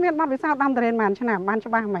នាក់ហ្នឹងមានបទពិសោធន៍ដាំទុរេនបានឆ្នាំបាន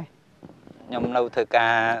ច្បាស់ម៉េចខ្ញុំនៅធ្វើកា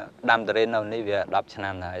រដាំទុរេននៅនេះវា10ឆ្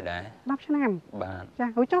នាំហើយដែរ10ឆ្នាំបាទចា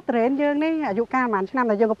ហូចចុះទុរេនយើងនេះអាយុកាលប្រហែលឆ្នាំ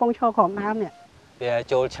ដែលយើងកំពុងឈរក្រោមដើមនេះវា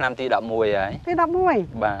ចូលឆ្នាំទី11ហើយទី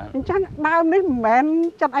11បាទអញ្ចឹងដើមនេះមិនមែន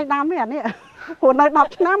ចិត្តឯដើមទេអានេះព្រោះនៅ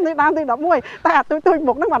10ឆ្នាំនេះដើមទី11តែអាទូច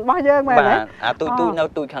មុខហ្នឹងមិនរបស់យើងមែនទេបាទអាទូចនៅ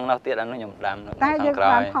ទូចខាងនោះទៀតអានោះខ្ញុំដាំនៅខាងក្រោយតែយើង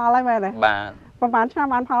បានផលហើយមែនទេបាទប្រហែលឆ្នាំ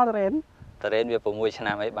បានផលទុរេនវា6ឆ្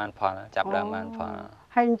នាំអីបានផលចាប់ដើមបានផល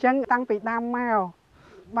ហើយអញ្ចឹងតាំងពីដើមមក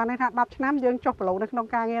បានន័យថា10ឆ្នាំយើងចុះប្រឡូនៅក្នុង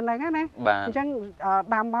ការងារហ្នឹងណាអញ្ចឹង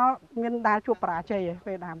ដាំមកមានដែលជួបបរាជ័យ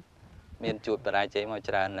ពេលដាំមានជួបបរាជ័យមក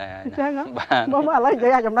ច្រើនដែរអញ្ចឹងបាទមកឥឡូវនិយា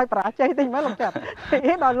យអាចចំណុចបរាជ័យតិចមើលលោកចាត់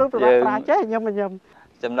ដល់លុបបរាជ័យខ្ញុំ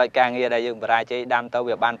ច ចំណុចការងារដែលយើងបរាជ័យដាំទៅ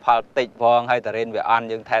វាបានផលតិចផងហើយតរិនវាអន់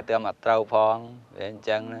យើងថែទាំអត់ត្រូវផងវាអញ្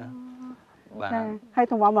ចឹងណាបាទហើយ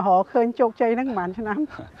ទង្វើមហោឃើញជោគជ័យហ្នឹងប្រហែលឆ្នាំ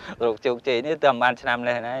រោគជោគជ័យនេះតែប្រហែលឆ្នាំ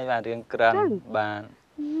នេះណាបាទរៀងក្រឹងបាទ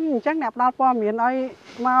អញ្ចឹងអ្នកផ្ដល់ព័ត៌មានឲ្យ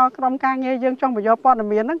មកក្រុមការងារយើងចង់បញ្យកព័ត៌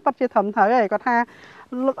មានហ្នឹងពិតជាត្រឹមត្រូវហើយគាត់ថា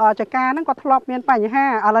ចការហ្នឹងគាត់ធ្លាប់មានបញ្ហា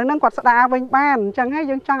ឥឡូវហ្នឹងគាត់ស្ដារវិញបានអញ្ចឹងហើយ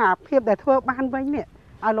យើងចង់អាភាពដែលធ្វើបានវិញនេះ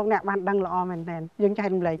ឲ្យលោកអ្នកបានដឹងល្អមែនទែនយើងចែក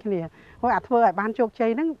រំលែកគ្នាហើយអាធ្វើឲ្យបានជោគជ័យ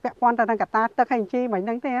ហ្នឹងពាក់ព័ន្ធទៅនឹងកត្តាទឹកហើយជីមិនហ្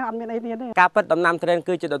នឹងទេអត់មានអីទៀតទេការពិតដំណាំត្រេន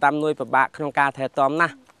គឺជាដំណាំមួយពិបាកក្នុងការថែទាំណា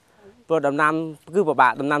ស់ព្រោះដំណាំគឺពិបា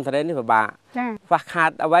កដំណាំត្រេននេះពិបាកចាខ្វះខា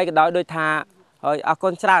តអ្វីក៏ដោយដូចថាហើយអរគុ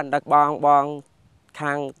ណច្រើនដល់បង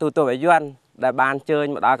ខាងទូទៅអាយ័នដែលបានជើញ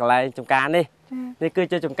មកដល់កន្លែងចំការនេះនេះគឺ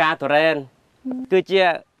ជាចំការត្រេនគឺជា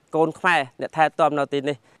កូនខ្មែរអ្នកថែទាំនៅទី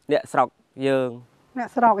នេះអ្នកស្រុកយើងអ្នក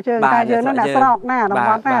ស្រុកជើងតែយើងហ្នឹងអ្នកស្រុកណាតំប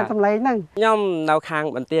ន់ណាសំឡេងហ្នឹងខ្ញុំនៅខាង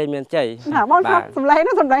បន្ទាយមានជ័យណាបងស្រុកសំឡេងហ្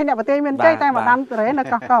នឹងសំឡេងអ្នកបន្ទាយមានជ័យតែមកដាំត្រេននៅ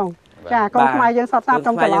កោះកុងចាកូនខ្មែរយើងសតសាប់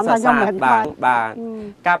ចំច្រឡំថាខ្ញុំមិនបាទ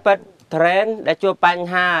ការពិតត្រេនដែលជួបបញ្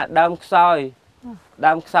ហាដើមខ្សោយអ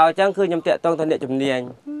ញ្ចឹងគឺខ្ញុំតាក់ទងទៅអ្នកជំនាញ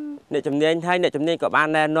ហើយអ្នកជំនាញក៏បាន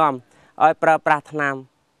ណែនាំឲ្យប្រើប្រាស់ថ្នាំ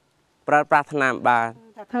បាទ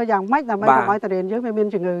ធ្វើយ៉ាងម៉េចដើម្បីកុំឲ្យត្រេនយើងវាមាន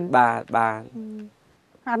ជំងឺបាទ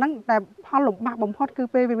អាហ្នឹងតែផលលំបាកបំផុតគឺ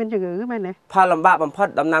ពេលវាមានជំងឺមែនទេផលលំបាកបំផុត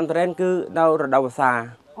ដំណាំត្រេនគឺនៅរដូវវស្សា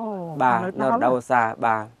បាទនៅរដូវវស្សា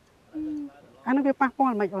បាទអាហ្នឹងវាប៉ះពា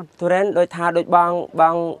ល់មិនអូនត្រេនដូចថាដូចប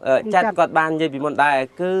ងចាត់គាត់បាននិយាយពីមុនដែរ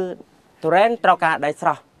គឺត្រេនត្រូវការដីស្រ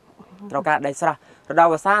ស់រដូវ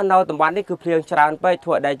វស្សានៅតំបន់នេះគឺភ្លៀងច្រើនពេកធ្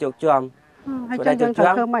វើឲ្យដីជោគជាំហើយចឹងយើងត្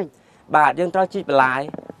រូវធ្វើម៉េចបាទយើងត្រូវជីកបន្លាយ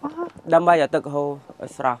ដើម្បីឲ្យទឹកហូរឲ្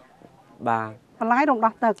យស្រស់បាទបន្លាយរំ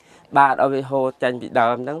ដោះទឹកបាទឲ្យវាហូរចេញពីដើ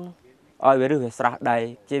មហ្នឹងឲ្យវារឹសវាស្រស់ដី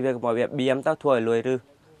ជាវាកុំឲ្យវាបៀមទៅធ្វើឲ្យលួយរឹស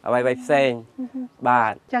អ្វីផ្សេងបា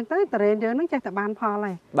ទចឹងទៅត្រេនយើងហ្នឹងចេះតែបានផល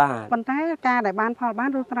ហើយបាទប៉ុន្តែការដែលបានផលបាន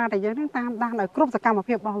រុះត្រាតែយើងហ្នឹងតាមដានឲ្យគ្រប់សកម្ម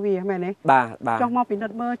ភាពរបស់វាមែនទេបាទចុះមកពិនិ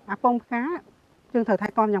ត្យមើលអាពងផ្កាយើងត្រូវថែ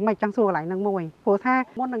ទាំយ៉ាងម៉េចចង់សួរកន្លែងហ្នឹងមួយព្រោះថា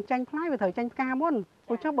មុននឹងចេញផ្លែវាត្រូវចេញផ្កាមុន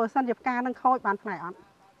ព្រោះចុះបើសិនជាផ្កាហ្នឹងខូចបានផ្លែអត់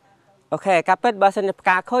អូខេការពិតបើសិនជាផ្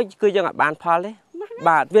កាខូចគឺយើងអត់បានផលទេ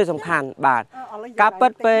បាទវាសំខាន់បាទការពិ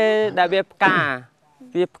តពេលដែលវាផ្កា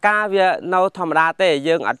វានៅធម្មតាទេ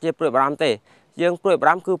យើងអត់ជាព្រួយបារម្ភទេយើងព្រួយបា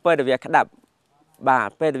រម្ភគឺពេលដែលវាក្តាប់បាទ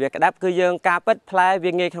ពេលដែលវាក្តាប់គឺយើងការពិតផ្លែ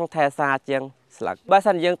វាងាយក្នុងថែសាជាងស្លឹកបើ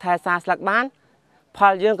សិនយើងថែសាស្លឹកបានផ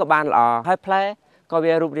លយើងក៏បានល្អហើយផ្លែក៏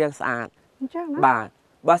វារូបរាងស្អាតអញ្ចឹងបាទ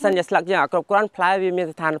បើសិនជាស្លឹកយើងអត់គ្រប់គ្រាន់ផ្លែវាមាន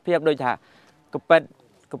ស្ថានភាពដូចថាកពិត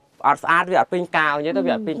អត់ស្អាតវាអត់ពេញកាវអញ្ចឹងទៅ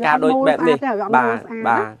វាអត់ពេញកាវដូចបែបនេះបាទ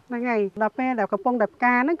ហ្នឹងហើយដល់ពេលដែលកំពុងតែផ្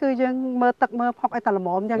កាហ្នឹងគឺយើងមើលទឹកមើលផុកឲ្យតែល្ម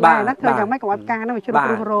មយ៉ាងណាណាធ្វើយ៉ាងម៉េចកុំឲ្យផ្កាហ្នឹងវាជ្រុះ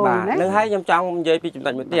រុះរោយណាហ្នឹងហើយខ្ញុំចង់និយាយពីចំណុ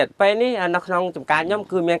ចមួយទៀតពេលនេះនៅក្នុងចំការខ្ញុំ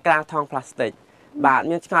គឺមានក្រាលថង់ផ្លាស្ទិកបាទ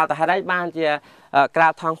មានឆ្ងល់ទៅហេតុអីបានជាក្រា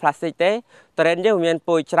លថង់ផ្លាស្ទិកទេត្រេនយើងមាន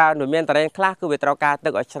ពុយច្រើនមានត្រេនខ្លះគឺវាត្រូវការទឹ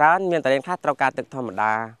កឲ្យច្រើនមានត្រេនខ្លះត្រូវការទឹកធម្ម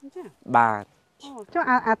តាបាទចុះ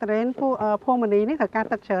អាត្រេនភូមិនីនេះត្រូវការ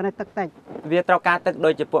ទឹកច្រើនហើយទឹកតិចវាត្រូវការទឹកដូ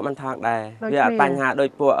ចជាពួកមិនថងដែរវាអត់បញ្ហាដូច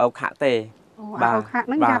ពួកអូខាទេបាទអូខា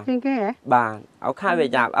ហ្នឹងយ៉ាប់ជាងគេហ៎បាទអូខាវា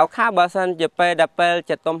យ៉ាប់អូខាបើសិនជាពេលដែលពេល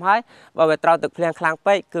ចិត្តទុំហើយបើវាត្រូវទឹកភ្លៀងខ្លាំង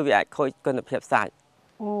ពេកគឺវាអាចខូចគុណភាពសាច់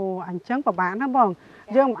អូអញ្ចឹងពិបាកណាស់បង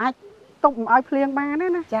យើងមិនអាចទុកមិនឲ្យភ្លៀងបានទេ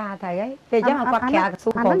ណាចាត្រូវហើយពេលអញ្ចឹងឲ្យគាត់ក្រាលកស៊ូ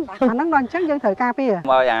ផងអាហ្នឹងដល់អញ្ចឹងយើងត្រូវការពារ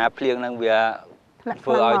មកអាភ្លៀងហ្នឹងវាធ្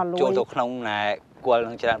វើឲ្យចូលទៅក្នុងណែគល់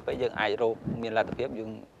នឹងច្រើនពេកយើងអាចរកមានលទ្ធភាពយើ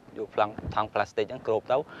ងយកប្លង់ថង់ផ្លាស្ទិកហ្នឹងគ្រប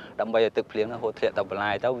ទៅដើម្បីឲ្យទឹកភ្លៀងហ្នឹងហូរធ្លាក់ទៅបន្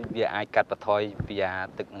លាយទៅវាអាចកាត់បន្ថយពីអា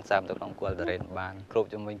ទឹកនឹងសើមទៅក្នុងគល់តរ៉េនបានគ្រប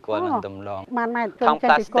ជាមួយគល់នឹងតម្លងបានម៉ែត្រថង់ផ្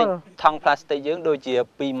លាស្ទិកយើងដូចជា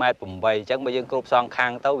2.8ម៉ែត្រអញ្ចឹងបើយើងគ្របសងខា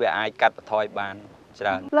ងទៅវាអាចកាត់បន្ថយបានច្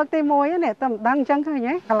រើនលើកទី1នេះតែមិនដឹងអញ្ចឹងឃើញ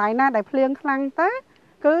ហ៎កន្លែងណាដែលភ្លៀងខ្លាំងទៅ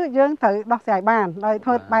គឺយើងត្រូវដោះស្រាយបានដោយធ្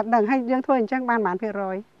វើបែបហ្នឹងហើយយើងធ្វើអញ្ចឹងបានប៉ុន្មា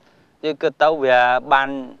ន%យើងគិតទៅវាបាន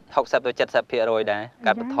60ទៅ70%ដែរ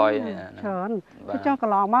កាត់បន្ថយច្រើនគឺចុះក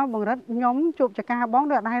ន្លងមកបងរិទ្ធខ្ញុំជួបចការបង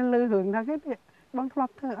ដូចអត់ដែលលឺរឿងហ្នឹងទេបងធ្លា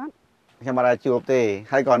ប់ធ្វើអត់ខ្ញុំអត់ដែលជួបទេ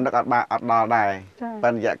ហើយក៏នឹកអត់ដល់ដែរ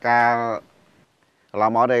ប៉ុន្តែរយៈកាលកន្ល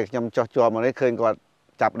ងមកដែលខ្ញុំចោះជាប់មកនេះឃើញគាត់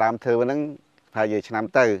ចាប់ដើមធ្វើហ្នឹងថានិយាយឆ្នាំ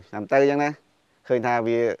ទៅអញ្ចឹងណាឃើញថា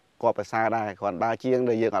វាគាត់ប្រសើរដែរគ្រាន់ដើរជាង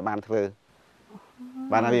ដែលយើងអត់បានធ្វើ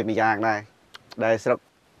បានថាវាមួយយ៉ាងដែរដែលស្រុក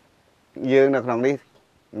យើងនៅក្នុងនេះ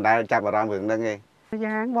មិនដែលចាប់អារម្មណ៍រឿងហ្នឹងទេ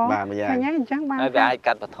យ៉ាងបងឃើញអញ្ចឹងបានហើយវាអាច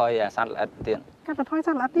កាត់បន្ថយសត្វល្អិតទៀតកាត់បន្ថយស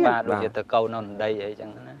ត្វល្អិតទៀតបាទដូចជាទៅកោនៅដីអីចឹង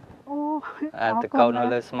ណាអូទៅកោនៅ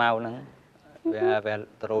លើស្មៅហ្នឹងវាទៅ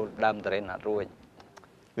ដើមតរ៉េនអត់រួច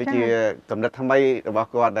វាជាកំណត់ថ្មីរបស់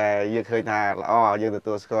គាត់ដែលយើងឃើញថាល្អយើងទ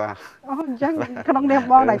ទួលស្គាល់អូអញ្ចឹងក្នុងនាម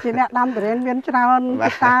បងដែលជាអ្នកដាំតរ៉េនមានច្រើនក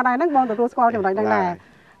ត្តាដែរហ្នឹងបងទទួលស្គាល់ចំណុចហ្នឹងដែរ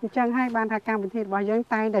ចឹងហើយបានថាកម្មវិធីរបស់យើង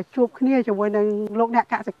តែងតែជួបគ្នាជាមួយនឹងលោកអ្នក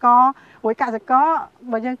កសិករ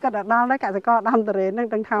បើយើងគិតដល់ហើយកសិករដាំទុរេននឹង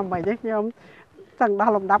ដឹងថាមិនទេខ្ញុំចង់ដ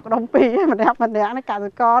ល់លំដាប់ក្រុម2ម្នាក់នេះក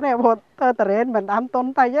សិករនេះព្រោះធ្វើទុរេនមិនដាំទុន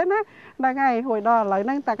ទៅទេណាហ្នឹងហើយរួចដល់ឥឡូវហ្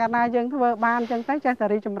នឹងតែកាលណាយើងធ្វើបានអញ្ចឹងទៅចេះតែ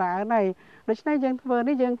រីចម្រើនហើយដូច្នេះយើងធ្វើ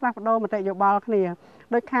នេះយើងផ្លាស់ប្ដូរមតិយោបល់គ្នា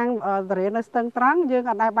ដូចខាងទុរេននៅស្ទឹងត្រង់យើង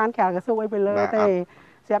អត់ដែលបានក្រៅកស៊ូអីទៅលើទេ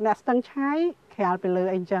ស្រាប់អ្នកស្ទឹងឆាយក្រៅទៅលើ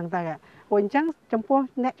អីអញ្ចឹងទៅព្រោះអញ្ចឹងចំពោះ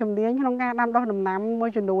អ្នកជំនាញក្នុងការដាំដុះដំណាំមួយ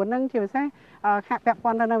ចំនួនហ្នឹងជាពិសេសខាក់ពាក់ព័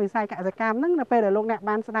ន្ធទៅនឹងវិស័យកសិកម្មហ្នឹងនៅពេលដែលលោកអ្នក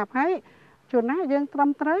បានស្ដាប់ហើយជួនណាយើងត្រឹម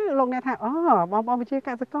ត្រូវលោកអ្នកថាអូបងប្អូនវិជាក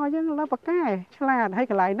សិករយើងលើបកែឆ្លាតហើយ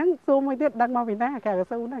កន្លែងហ្នឹងសួរមួយទៀតដឹងមកពីណាកៅក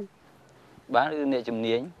ស៊ូហ្នឹងបាទគឺអ្នកជំ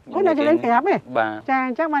នាញអ្នកជំនាញប្រាប់ទេចាអ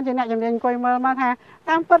ញ្ចឹងបានជាអ្នកជំនាញអង្គុយមើលមកថា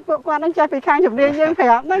តាមពិតពួកគាត់នឹងចេះពីខាងជំនាញយើងប្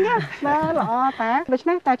រាប់ហ្នឹងណាល្អតាដូច្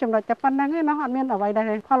នេះតែចំណុចតែប៉ុណ្្នឹងឯងអត់មានអ្វីដែល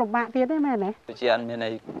ផលលំបាកទៀតទេមែនទេជាអត់មាន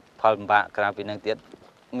អីផលលំបាកក្រៅពីហ្នឹងទៀត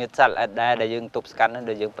មានសត្វល្អិតដែរដែលយើងទប់ស្កាត់ហ្នឹង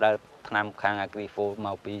ដែលយើងប្រើថ្នាំខាង Agrifo ម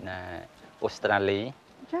កពីណាអូស្ត្រាលី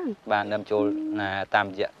ចាបាននាំចូលតាម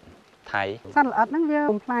រយៈថៃសត្វល្អិតហ្នឹងវា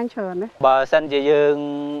បំផ្លាញច្រើនណាបើសិនជាយើង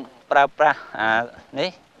ប្រើប្រាស់នេះ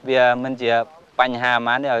វាមិនជាបញ្ហាហ្ម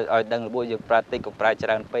ងនេះឲ្យដឹងរបួសយើងប្រើតិចក៏ប្រើច្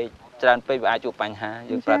រើនពេកវាអាចជួបបញ្ហា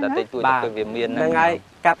យើងប្រើតែតិចតួចទៅវាមានហ្នឹងហើយ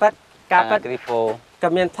ការប៉ិតAgrifo ក៏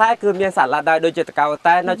មានផ្លែគឺមានសត្វល្អិតដែរដូចជាតកៅ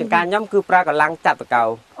តែនៅចង្ការខ្ញុំគឺប្រើកម្លាំងចាប់តកៅ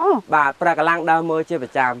បាទប្រើកម្លាំងដើរមើលជាប្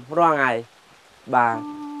រចាំរាល់ថ្ងៃបាទ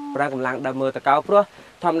ប្រើកម្លាំងដើរមើលតកៅព្រោះ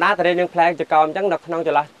ធម្មតាតរៀនយើងផ្លែចកោអញ្ចឹងនៅក្នុងច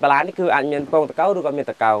ន្លោះបលានេះគឺអាចមានពងតកៅឬក៏មាន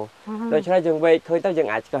តកៅដូច្នេះយើងវេកឃើញទៅយើង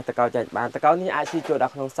អាចឆ្កឹះតកៅចេញបានតកៅនេះអាចស៊ីចូលដ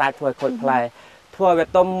ល់ក្នុងសាច់ធ្វើឲ្យខូចផ្លែធ្វើឲ្យវា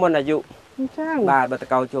ទុំមុនអាយុអញ្ចឹងបាទបើត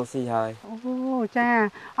កៅចូលស៊ីហើយអូចា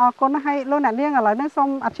អរគុណហើយលោកអ្នកនាងឥឡូវនេះសូម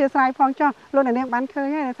អធិស្ឋានផងចុះលោកអ្នកនាងបានឃើញ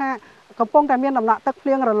ហើយថាកំពុងតែមានដំណក់ទឹកភ្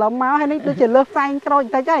លៀងរលឹមមកហើយនេះដូចជាលើសផ្សែងក្រូចប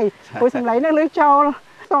ន្តិចហើយព្រោះសម្លេងនេះលើសចូល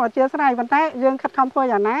សូមអធិស្ឋានប៉ុន្តែយើងខិតខំធ្វើ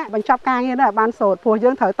យ៉ាងណាបញ្ចប់ការងារនេះឲ្យបានសូត្រព្រោះយើ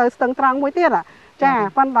ងត្រូវទៅស្ទឹងត្រង់មួយទៀតចា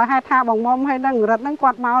ប៉ុន្តែហេតុថាបងមុំហើយនឹងរិទ្ធហ្នឹង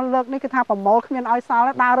គាត់មកលើកនេះគឺថាប្រមូលគ្មានឲ្យសល់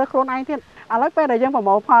ដើររើសខ្លួនឯងទៀតឥឡូវពេលដែលយើងប្រ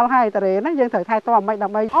មូលផលហើយតារេណាយើងត្រូវថែទាំមិនដើ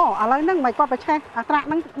ម្បីអូឥឡូវហ្នឹងមិនគាត់ប្រឆេះអាត្រាក់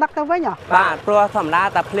ហ្នឹងដឹកទៅវិញបាទព្រោះធម្មតា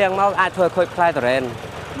តែភ្លៀងមកអាចធ្វើខូចផ្លែតារេន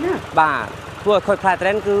បាទធ្វើខូចផ្លែតា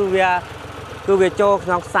រេនគឺវាចូលក្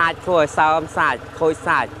នុងសាច់ធ្វើឲ្យសើមសាច់ខូច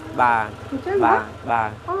សាច់បាទ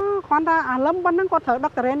អូគ្រាន់តែអាលឹមប៉ុណ្្នឹងគាត់ត្រូវដឹ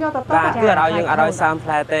កតារេនយកទៅបាទគឺឲ្យយើងអត់ឲ្យសើមផ្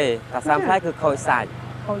លែទេតែសើមផ្លែគឺខូចសាច់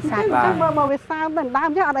បាទបើវាសើមទៅដើម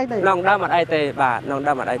យកអត់អីទេនងដើមអត់អីទេបាទនង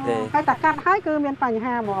ដើមអត់អីទេហើយតែកាត់ហើយគឺមានបញ្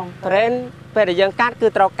ហាហ្មងតារេនពេលដែលយើងកាត់គឺ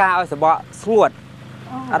ត្រូវការឲ្យសបកស្ងួត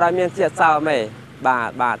អត់ឲ្យមានជាតិសើមទេ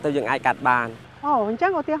បាទទៅយើងអាចកាត់បានអូអញ្ចឹ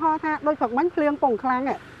ងឧទាហរណ៍ថាដូចព្រឹកមិញភ្លៀងពងខ្លាំង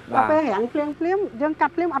ដល់ពេលរាំងភ្លៀងយើងកា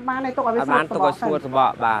ត់ភ្លាមអត់បានទេទុកឲ្យវាស្ងួតទុកឲ្យស្ងួតសប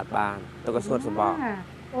កបាទទុកឲ្យស្ងួតសបក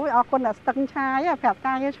អូយអរគុណអ្នកស្ទឹងឆាយប្រាប់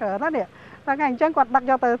ការងារច្រើនណាស់នេះតែថ្ងៃអញ្ចឹងគាត់ដឹក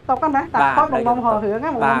យកទៅតុកណាតែគាត់បងមុំហៅរឿងហ្នឹ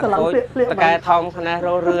ងបងមុំស្រឡំភ្លៀកតកែធំខ្នេះ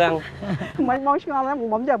រោរឿងមិនបងឆ្ងល់ហ្នឹងបង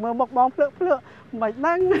មុំយកមើលមុខបងភ្លឺមិនហ្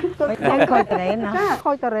នឹងខូចតារេនណាចា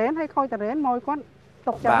ខូចតារេនហើយខូចតារេនមកគាត់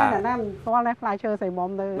ទុកចាំតែណាស្គាល់តែផ្លែឈើស្រីមុំ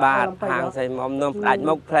ទៅបាទហាងស្រីមុំនាំផ្ដាច់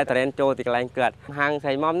មុខផ្លែតារេនចូលទីកន្លែងគាត់ហាងស្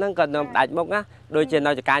រីមុំហ្នឹងគាត់នាំផ្ដាច់មុខណាដូចជា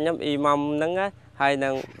នៅចកាខ្ញុំអ៊ីមុំហ្នឹងហើយនឹ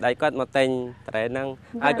ងដៃគាត់មកទិញតារេនហ្នឹង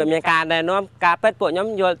ហើយគាត់មានការណែនាំការពិតពួកខ្ញុំ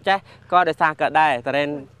យល់ចេះក៏ដោយសារគាត់ដែរតារេន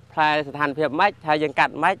ផ្លែស្ថានភាពម៉េចហើយយើងកា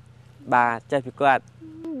ត់ម៉េចបាទចេះពីគាត់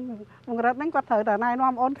បង្រិតហ្នឹងគាត់ត្រូវតែណែ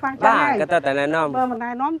នាំអូនខ្លាំងចាស់ហើយគាត់ត្រូវតែណែនាំបើមិន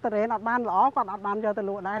ណែនាំតារេនអត់បានល្អគាត់អត់បានយកទៅ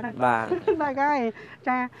លក់ដែរណាបាទហ្នឹងហើយ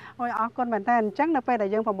ចាអរគុណមែនតើអញ្ចឹងនៅពេលដែល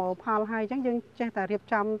យើងប្រមូលផលហើយអញ្ចឹងយើងចេះតែរៀប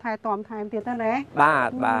ចំថែទាំថែមទៀតទៅណាបាទ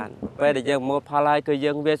ពេលដែលយើងប្រមូលផលហើយគឺ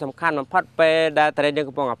យើងវាសំខាន់បំផុតពេលដែលតារេនយើង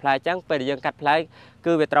កំពុងអាផ្លែអញ្ចឹងពេលដែលយើងកាត់ផ្លែ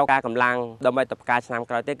គឺវាត្រូវការកម្លាំងដើម្បីទៅផ្កាឆ្នាំ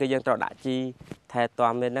ក្រោយទៀតគឺយើងត្រូវដាក់ជីថែ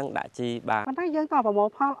ទាំវានឹងដាក់ជីបាទប៉ុន្តែយើងតប្រមូល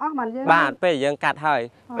ផលអស់បានយើងបាទពេលយើងកាត់ហើយ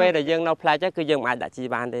ពេលដែលយើងនៅផ្លែចឹងគឺយើងមិនអាចដាក់ជី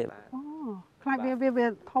បានទេបាទខ្លាចវា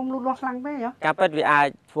ធំលូតលាស់ខ្លាំងពេកហ៎ការពិតវាអាច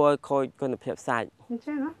ធ្វើខូចគុណភាពសាច់អញ្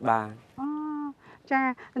ចឹងហ៎បាទចា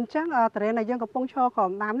អញ្ចឹងតារេនដែលយើងកំពុងឈរក្រោ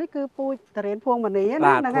មដើមនេះគឺពូជតារេនភួងមនី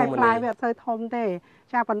ណាហ្នឹងហើយផ្លែវាអត់សូវធំទេ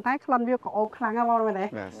ចាប៉ុន្តែក្លិនវាក្រអូបខ្លាំងណាស់បងមែនទេ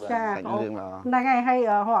ចាហ្នឹងហើយ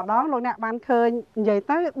ហោះអដងលោកអ្នកបានឃើញនិយាយ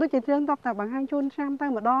ទៅដូចជារឿងតបតែបង្ហាញជូនឆ្នាំទៅ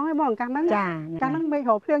ម្ដងហើយបងកាលហ្នឹងមេឃ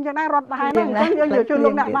រោភ្លៀងចឹងដែររត់ដែរហ្នឹងអញ្ចឹងយើងយកជូនលោ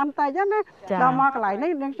កអ្នកបានតែចឹងណាដល់មកកន្លែងនេះ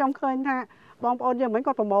ខ្ញុំឃើញថាបងប្អូនយើងមិន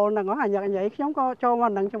គាត់ប្រមូលហ្នឹងហ៎ញ៉ៃខ្ញុំក៏ចូលម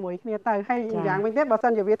កហ្នឹងជាមួយគ្នាទៅហើយយ៉ាងវិញទៀតបើសិ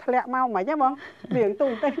នជាវាធ្លាក់មកមិនហ៎បងវាទូ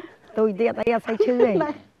ទៅទៀតអីអត់ស្អីឈឺទេ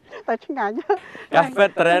តែឆ្ងាញ់កាហ្វេ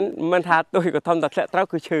តារេនមិនថាទុយក៏ធំតែធ្លាក់ត្រូវ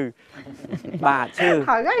គឺឈឺបាទឈឺ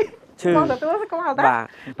ហើយឈឺបងទទួលស្គាល់តែ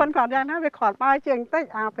ប៉ុន្តែគាត់យ៉ាងណាវាគាត់បើជាងតិច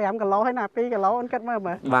5គីឡូហើយណា2គីឡូអូនគិតមើល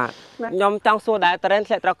បាទខ្ញុំចង់សួរដែរតារេន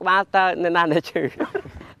ធ្លាក់ត្រូវក្បាលតើនៅណាដែលឈឺ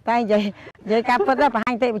តែនិយាយការពិតបង្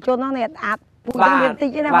ហាញទេបជនហ្នឹងនេះ មានតិច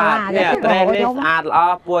ទេណាបងនេះត្រេននេះស្អាតល្អ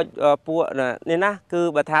ពួកនេះណាគឺ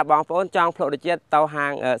បើថាបងប្អូនចង់ផ្លុកជាតិទៅហា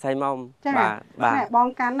ងសៃមុំបាទបង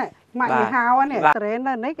កាន់ម៉ាក់យីហោនេះត្រេន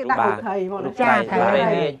នៅនេះគេដាក់រូបត្រីមកចា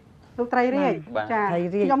រូបត្រីរាយចា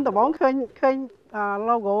ខ្ញុំដំបងឃើញ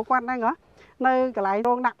logo គាត់ហ្នឹងហ៎នៅកន្លែង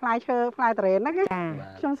រោងដាក់ផ្លែឈើផ្លែត្រេនហ្នឹង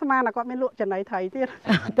ខ្ញុំស្មានថាគាត់មានលក់ចំណីត្រីទៀត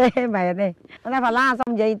ទេមែនទេតែបាឡា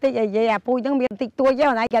សុំនិយាយតិចនិយាយអាពូជហ្នឹងមានតិចតួចទេ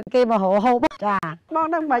ណៃគេមករហូបចាបង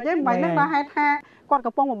នឹងមិនហ្នឹងដល់ហេតុថាគាត់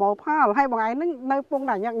កំពុងប្រមូលផលហើយបងឯងហ្នឹងនៅពង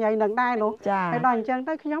តែញឹកញ៉ៃនឹងដែរនោះហើយដល់អញ្ចឹង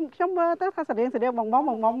ទៅខ្ញុំមើលទៅថាស្តៀងបង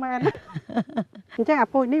មែនអញ្ចឹងអា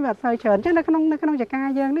ពូជនេះវាអត់សូវច្រើនអញ្ចឹងនៅក្នុងចការ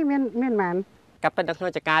យើងនេះមានប៉ុន្មានកាប់ពេញនៅក្នុ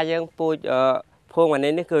ងចការយើងពូជភួងអា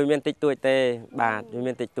នេះគឺមានតិចតួចទេបាទវា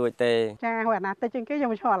មានតិចតួចទេចាហើយអាណាតិចជាងគេយើង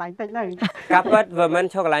មកឈរកន្លែងតិចហ្នឹងកាប់ពិតវាមិន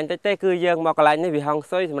ឈរកន្លែងតិចទេគឺយើងមកកន្លែងនេះវាហង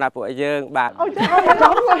ស៊ុយសម្រាប់ពួកយើងបាទអូចាអូច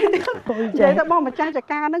ង់និយាយទៅបងម្ចាស់ច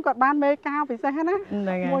ការហ្នឹងគាត់បានមេកាពិសេសណា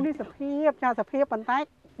មួយនេះសភាពប៉ុន្តែ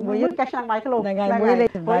មួយនេះកាឆ្នាំបាយធ្លុះ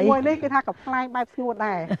មួយនេះគឺថាកំ ប្លែងបែបស្ងួត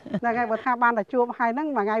ដែរហ្នឹងហើយបើថាបានតែជួបហើយហ្នឹង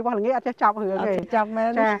មួយថ្ងៃវោះល្ងាចអត់ចេះចប់រឿងទេចាប់មែ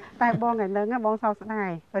នចាតែបងថ្ងៃហ្នឹងបងសោកស្ដាយ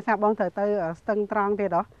ដោយសារបងត្រូវទៅស្ទឹងត្រង់ទៀ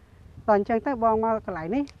តហ៎តោះអញ្ចឹងទៅបងមកកន្លែង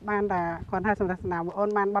នេះបានតែគាត់ថាសម្រាប់ស្នាមបងអូន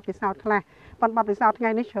បានប័ណ្ណពិសោធន៍ខ្លះប័ណ្ណពិសោធន៍ថ្ងៃ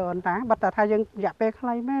នេះច្រើនតាបើតែថាយើងរយៈពេលខ្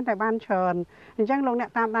លីមែនតែបានច្រើនអញ្ចឹងលោកអ្នក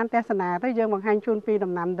តាមដានទស្សនាទៅយើងបង្ហាញជូនពី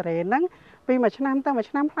ដំណាំត្រេនហ្នឹងពីមួយឆ្នាំទៅមួយ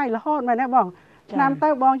ឆ្នាំផ្លែរហូតមែនទេបងឆ្នាំទៅ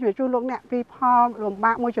បងជួយជូនលោកអ្នកពីផលលំ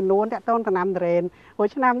បាកមួយចំនួនតាក់ទងដំណាំត្រេនព្រោះ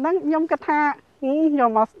ឆ្នាំហ្នឹងខ្ញុំគិតថាខ្ញុំ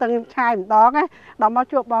មកស្ទឹងឆាយម្ដងណាដល់មក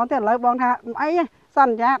ជួបបងទៀតឥឡូវបងថាអីស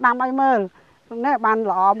ន្យាដាំឲ្យមើលនេះបាន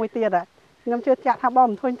ល្អមួយទៀតខ្ញុំជឿជាក់ថាបង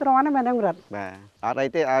មិនធុញទ្រាន់ទេមែនទេរិទ្ធបាទអត់អី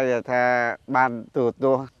ទេឲ្យថាបានទូ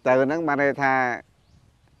ទៅហ្នឹងបានន័យថា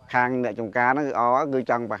ខាងអ្នកចំការហ្នឹងគឺ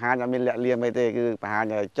ចង់បង្ហាញឲ្យមានលាក់លៀមអីទេគឺបង្ហាញ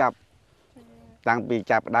ឲ្យចាប់តាំងពី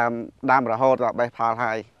ចាប់ដើមរហូតដល់បេះផល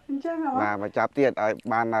ហើយអញ្ចឹងបាទមកចាប់ទៀតឲ្យ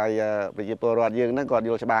បានឲ្យប្រជាពលរដ្ឋយើងហ្នឹងគាត់យ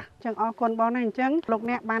ល់ច្បាស់អញ្ចឹងអរគុណបងណាស់អញ្ចឹងលោក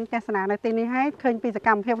អ្នកបានទស្សនានៅទីនេះហើយឃើញពីសក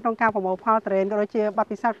ម្មភាពក្នុងការប្រមូលផលត្រេនក៏ដូចជាបទ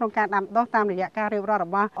ពិសោធន៍ក្នុងការដាំដុះតាមរយៈការរៀបរាប់រ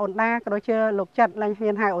បស់អូនដាក៏ដូចជាលោកចិត្តឡើងហ៊ា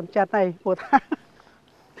នហៅអូនចិត្តទៅព្រោះថា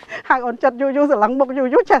ហៅអូនចិត្តយូរស្រឡឹងមុខយូរ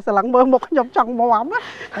ចេះស្រឡឹងមើលមុខខ្ញុំចង់មាំ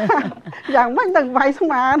យ៉ាងម៉េចនឹងវាយស្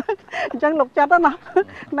មានអញ្ចឹងលោកចិត្តហ្នឹង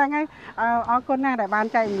ហើយអរគុណណាស់ដែលបាន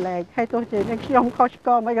ចែកម្លែកហើយទោះជាខ្ញុំខុសឆ្គ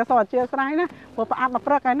ងមិនក៏សូមអធិស្ឋានណាព្រោះប្រអប់មក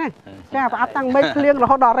ព្រឹកហើយណាចាប្រអប់តាំងមេឃភ្លៀងរ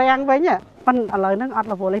ហូតដល់រាំងវិញប៉ុន្តែឥឡូវហ្នឹងអត់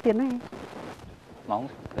រវល់អីទៀតទេម៉ោង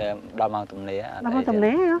ដល់ម៉ោងទំនេរ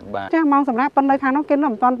ចាម៉ោងសម្រាប់ប៉ុន្តែខាងនោះគេនៅ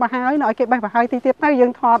មិនទាន់ប្រហើយនៅឲ្យគេបេះប្រហើយទីទៀតទៅយើ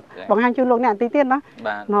ងថតបង្ហាញជូនលោកអ្នកទីទៀតណា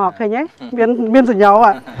ឃើញទេមានសញ្ញោ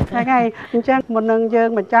ហ្នឹងហើយអញ្ចឹងមុននឹងយើង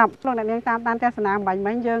បញ្ចប់លោកអ្នកនាងតាមដានទស្សនាបាញ់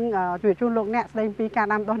មិញយើងជួយជូនលោកអ្នកស្ដីពីការ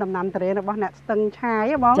ដាំដុះដំណាំត្រេនរបស់អ្នកស្ទឹងឆា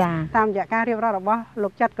យបងតាមរយៈការរៀបរាប់របស់លោ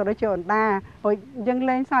កចិត្តក៏ដូចជាអូនដាព្រោះយើង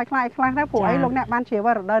លេងសើចខ្លះទៅព្រោះអីលោកអ្នកបានជ្រាប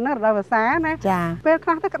រដូវហ្នឹងរដូវវស្សាណាពេលខ្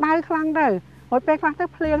លះទៅក្តៅខ្លាំងទៅហើយពេលខ្លះទៅ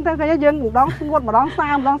ភ្លៀងទៅឃើញយើងម្ដងស្ងួតម្ដងសា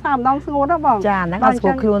ម្ដងស្ងួតណាបងចាហ្នឹងអត់ស្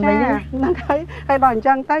រួលខ្លួនវិញហ្នឹងហើយដល់អញ្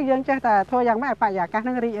ចឹងទៅយើងចេះតែធ្វើយ៉ាងម៉េចឲ្យបរិយាកាសហ្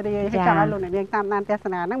នឹងរីករាយហើយចាំឲ្យលោកអ្នកនាងតាមដានទស្ស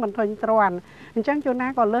នាហ្នឹងមិនធុញទ្រាន់អញ្ចឹងជួនណា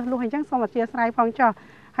ក៏លើសលុះអញ្ចឹងសូមអធិស្ឋានផងចុះ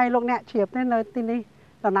ហើយលោកអ្នកជ្រាបទេនៅទីនេះ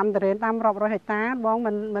ដំណាំត្រេនតាមរាប់រយហិកតាបង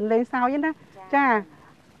មិនលេងសើចទេណាចា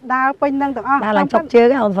ដើរពេញនឹងទាំងអស់ដើរឡើងចុកជើង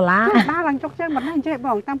អូនសាឡាដើរឡើងចុកជើងមិនហ្នឹងចេះប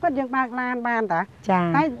ងតាមពិតយើងបើកឡានបានតា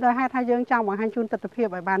តែដោយហេតុថាយើងចង់បង្ហាញជូនទស្សនវិជ្ជា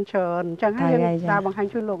ឲ្យបានច្រើនអញ្ចឹងហើយយើងដើរបង្ហាញ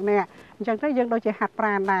ជូនលោកអ្នកអញ្ចឹងទៅយើងដូចជាហាត់ប្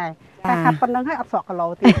រាណដែរតែហាត់ប៉ុណ្្នឹងហើយអត់ស្រកគីឡូ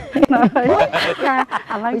ទៀតចា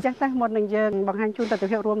ឥឡូវអញ្ចឹងទៅមុននឹងយើងបង្ហាញជូនទស្សនវិ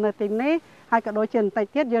ជ្ជារួមនៅទីនេះហើយក៏ដូចជាបន្តិច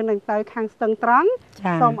ទៀតយើងនឹងទៅខាងស្ទឹងត្រង់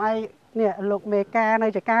សូមឲ្យនេះលោកមេកានៅ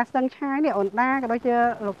ចការស្ទឹងឆាយនេះអូនដាក៏ដូចជា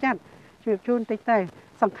លោកចាត់ជួយជូនតិចទៅ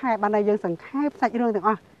សង្ខេបបានតែយើងសង្ខេបសាច់រឿងទាំង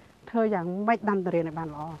អស់ធ្វើយ៉ាងម៉េចដាំត្រេនឲ្យបាន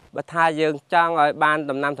ល្អបើថាយើងចង់ឲ្យបាន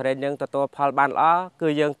ដំណាំត្រេនយើងទទួលផលបានល្អគឺ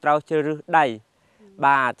យើងត្រូវជ្រើសរើសដី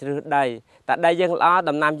បាទជ្រើសរើសដីតែដីយើងល្អ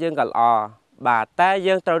ដំណាំយើងក៏ល្អបាទតែ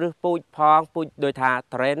យើងត្រូវរើសពូជផងពូជដោយថា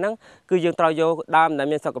ត្រេនហ្នឹងគឺយើងត្រូវយកដើមដែល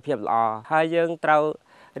មានសុខភាពល្អហើយយើងត្រូវ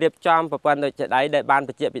រៀបចំប្រព័ន្ធដូចជាដីដែលបានប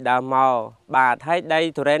ញ្ជាក់ពីដើមមកបាទហើយដី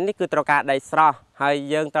ត្រេននេះគឺត្រូវការដីស្រស់ហើយ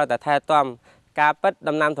យើងត្រូវតែថែទាំការពិត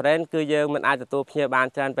ដំណាំត្រេនគឺយើងមិនអាចទទួលភ្ញៀវបាន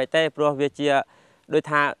ច្រើនពេកទេព្រោះវាជាដូច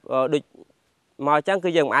ថាដូចមកអញ្ចឹងគឺ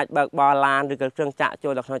យើងមិនអាចបើកបរឡានឬក៏គ្រឿងចាក់ចូ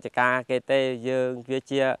លដល់ក្នុងចការគេទេយើងវា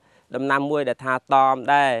ជាដំណាំមួយដែលថាតម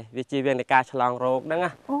ដែរវាជាវានៃការឆ្លងរោគហ្នឹង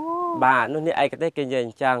ណាបាទនោះនេះឯកទេសគេនិយាយអ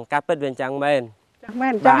ញ្ចឹងការពិតវាអញ្ចឹងមែនមែ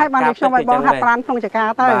នអញ្ចឹងហើយបានខ្ញុំឲ្យបងហាត់ប្រាណក្នុងចការ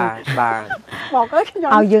ទៅបាទបងអើយខ្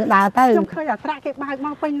ញុំឲ្យយើងដើរទៅខ្ញុំឃើញអាត្រាក់គេបើកម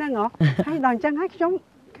កពេញហ្នឹងហ៎ហើយដល់អញ្ចឹងហើយខ្ញុំ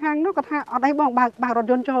ខាងនោះគាត់ថាអត់អីបងបើករថ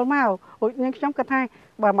យន្តចូលមករួចនាងខ្ញុំគាត់ថា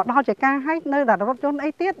បើមកដល់ចការហើយនៅដល់រថយន្ត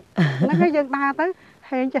អីទៀតហ្នឹងហើយយើងដើរទៅ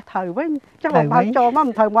ហេងចេះត្រូវវិញចុះបើចូលមក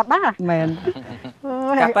មិនត្រូវមកដែរមែន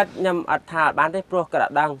កាប់ខ្ញុំអត់ថាបានទេព្រោះក៏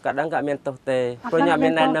ដឹងក៏មានទោសទេព្រោះខ្ញុំមា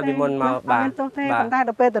នណែនៅពីមុនមកបាទមានទោសទេប៉ុន្តែដ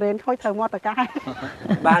ល់ពេលតរេនខូចត្រូវមកតកា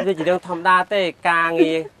បាទវាជារឿងធម្មតាទេការ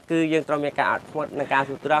ងារគឺយើងត្រូវមានការអត់ធ្មត់និងការ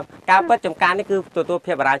ស៊ូទ្រាំការពិតចំការនេះគឺទទួល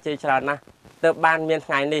ភាពបរាជ័យច្រើនណាស់ទើបបានមាន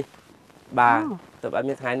ថ្ងៃនេះបាទទើបបាន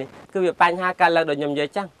មានថ្ងៃនេះគឺវាបញ្ហាការលើកដូចខ្ញុំនិយាយ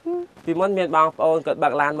ចឹងពីមុនមានបងប្អូនគាត់បើ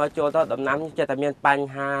កឡានមកចូលទៅដំណាំចេះតែមានប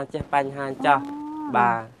ញ្ហាចេះបញ្ហាចោះបា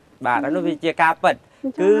ទអានោះវាជាការពិត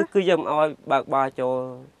គឺយើងមិនអោយបើកបរចូល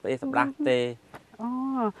ពេលសម្រាប់ទេអូ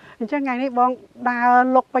អញ្ចឹងថ្ងៃនេះបងដើរ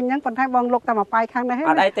លុកពេញហ្នឹងប៉ុន្តែបងលុកតែមកបាយខាងនេះហ៎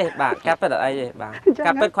អត់អីទេបាទការពិតអត់អីទេបាទ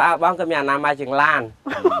ការពិតខោអាវបងក៏មានអនាម័យជាងឡាន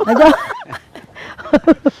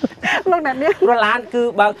លោកអ្នកនេះព្រោះឡានគឺ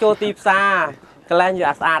បើកចូលទីផ្សារកន្លែង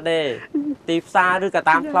វាស្អាតទេទីផ្សារឬក៏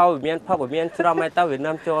តាមផ្លូវវាមានផឹកវាមានច្រំអីទៅវា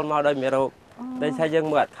នាំចូលមកដោយមានរោគតែថាយើង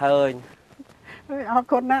មើលអត់ឃើញអរ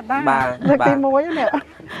គុណណាស់ដែរលើកទី1នេះ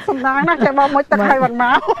សំដាងណាស់ចេះបងមុជទឹកឲ្យបានម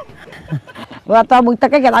កបើតើមួយទឹក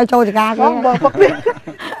គេឲ្យចូលចកាគេបងពុកនេះ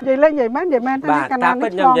និយាយលេងនិយាយមែនថាកាលណា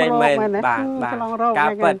នេះខ្ញុំនិយាយមែនបាទការ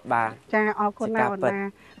ពិតបាទចាអរគុណណាស់អូនណា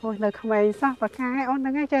អូនៅក្មេងសោះប្រកាយអូនហ្នឹ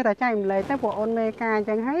ងឯងចេះតែចែកម្លែកទៅព្រោះអូនមេការអញ្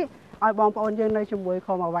ចឹងហើយឲ្យបងប្អូនយើងនៅជាមួយក្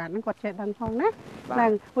រុមអាវ៉ាត់ហ្នឹងគាត់ចេះដឹងផងណាហ្នឹ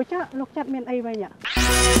ងពួកចាលោកចាត់មានអីវិញ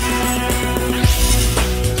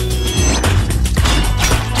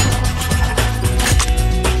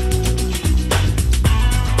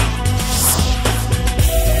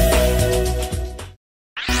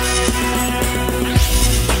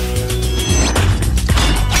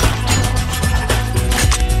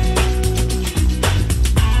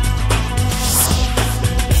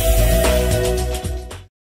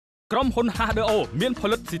ក្រុមហ៊ុន HDO មានផ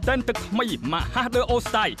លិតស៊ីតេនទឹកថ្មីម៉ាក HDO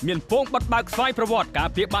Style មានពងបិទបើកស្វ័យប្រវត្តិការ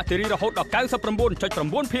ពារបាក់តេរីរហូតដល់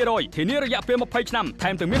 99.9% ធានារយៈពេល20ឆ្នាំថែ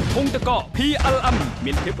មទាំងមានធុងទឹកកក PLM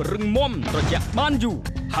មានភាពរឹងមាំត្រជាក់បានយូរ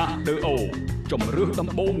HDO ជំរឿសដំ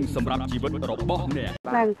បូងសម្រាប់ជីវិតរបស់អ្នក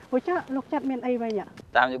ហ្នឹងពួកចាលោកចាត់មានអីវិញ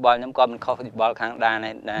តាមយោបល់ខ្ញុំក៏មិនខុសយោបល់ខាងដាន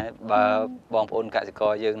ដែរបើបងប្អូនកសិក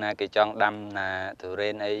រយើងណាគេចង់ដាំណាទុរេ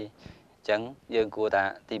នអីចឹងយើងគួរតែ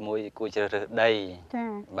ទី1គួរជ្រើសរើសដីចា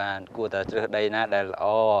បាទគួរតែជ្រើសដីណាដែលល្អ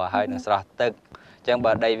ហើយនឹងស្រស់ទឹកចឹង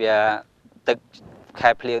បើដីវាទឹកខែ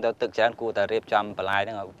ភ្លៀងទៅទឹកច្រើនគួរតែរៀបចំបន្លែហ្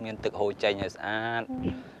នឹងឲ្យមានទឹកហូរចេញឲ្យស្អាត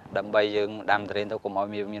ដើម្បីយើងដាំទុរេនទៅកុំឲ្យ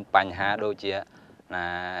មានបញ្ហាដូចជាណា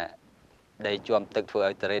ដីជួមទឹកធ្វើ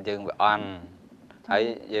ឲ្យទុរេនយើងវាអន់ហើយ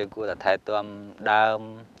យើងគួរតែថែទាំដើម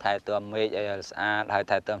ថែទាំមែកឲ្យស្អាតហើយ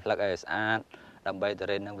ថែទាំផ្លឹកឲ្យស្អាតដើម្បីទុ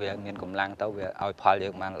រេននឹងវាមានកម្លាំងទៅវាឲ្យផលយើ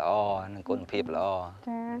ងបានល្អនិងគុណភាពល្អ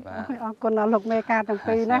ចាអរគុណដល់លោកមេការទាំង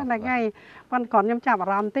ពីរណាហ្នឹងហើយប៉ុន្តែគាត់ខ្ញុំចាប់អា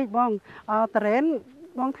រម្មណ៍តិចបងទុរេន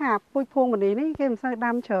បងថាពូជភួងមនីនេះគេមិនសូវ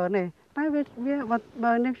ដាំច្រើនទេតែវា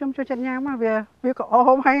បើនេះខ្ញុំចូលចិត្តញ៉ាំមកវាក៏អ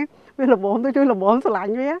មហើយវាល្មមទៅជួយល្មមស្រឡា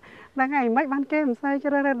ញ់វាហ្នឹងហើយមិនបានគេមិនសូវជ្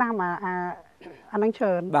រើសរើសដាំអាហ្នឹងច្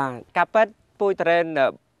រើនបាទការពិតពូជទុរេន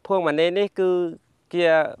ភួងមនីនេះគឺជា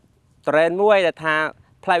ទុរេនមួយដែលថា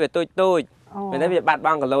ផ្លែវាទូចមានន័យវាបាត់ប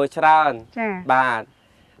ង់គីឡូច្រើនបាទ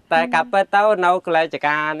តែកាប់ទៅនៅកន្លែងច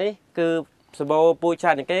កានេះគឺសម្បូរពូជច្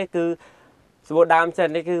រើនជាងគេគឺសម្បូរដើមចិន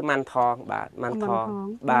នេះគឺម៉ាន់ថងបាទម៉ាន់ថង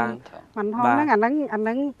បាទម៉ាន់ថងហ្នឹងអាហ្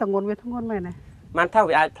នឹងទម្ងន់វាធ្ងន់មែនទេម៉ាន់ថង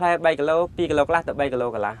វាអាចផ្លែ3គីឡូ2គីឡូខ្លះទៅ3គីឡូ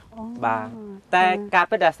កន្លះបាទតែការ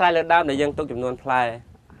ពិតអាស្រ័យលើដើមដែលយើងទុកចំនួនផ្លែ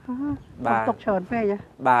បាទទុកច្រើនពេក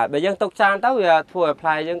បាទបើយើងទុកច្រើនទៅវាធ្វើឲ្យផ្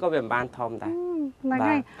លែយើងក៏វាមិនបានធំដែរហ្នឹង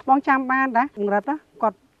ហើយបងចាំបានដែរកម្រិតគា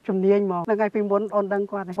ត់ជំនាញហ្មងថ្ងៃពីមុនអូនដឹង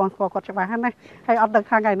គាត់បងស្គាល់គាត់ច្បាស់ណាស់ហើយអត់ដឹង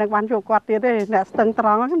ថាថ្ងៃហ្នឹងបានជួបគាត់ទៀតទេអ្នកស្ទឹងត្រ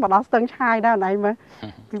ង់ហ្នឹងមកដល់ស្ទឹងឆាយដែរណៃមើល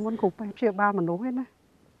ពីមុនគ្រូពេទ្យព្យាបាលមនុស្សទេណា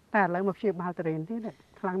តែឥឡូវមកព្យាបាលទុរេនទៀត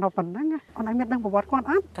ខ្លាំងដល់ប៉ុណ្ណឹងអូនឯងមានដឹងប្រវត្តិគាត់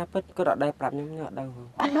អត់ការពិតគាត់អត់ដែរប្រាប់ខ្ញុំអត់ដឹង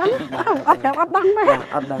អត់ដឹងមែន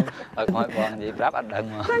អត់ដឹងឲ្យបងនិយាយប្រាប់អត់ដឹង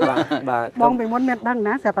បាទបងពីមុនមានដឹង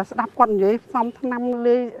ណាស្រាប់តែស្ដាប់គាត់និយាយផ្សំថ្នាំ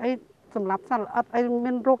លេអីសម្រាប់សត្វល្អិតអី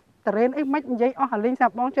មានរោគទុរេនអីមិននិយាយអស់អាលីងសា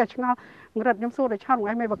ប់បងចេះឆ្ងល់ងរិតខ្ញុំសួរតែឆោតថ្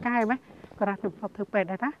ងៃមិនបកាយហ្មងគាត់ថាខ្ញុំធ្លាប់ធ្វើពេទ្យ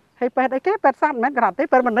ដែរណាហើយពេទ្យអីគេពេទ្យសត្វមិនមែនគាត់ទេ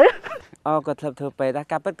ពេទ្យមនុស្សគាត់ធ្លាប់ធ្វើពេទ្យដែរ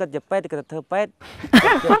ការពិតគាត់ជាពេទ្យគាត់ធ្វើពេទ្យ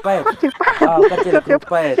គាត់ជាលោកគ្រូ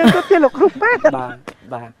ពេទ្យគាត់ជាលោកគ្រូពេទ្យ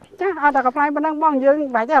បាទចាអត់តែកំ pl ប៉ុណ្ណឹងបងយើង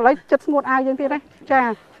បាច់តែឥឡូវចិត្តស្ងួតអាវយើងទៀតទេចា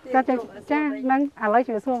ហ្នឹងឥឡូវ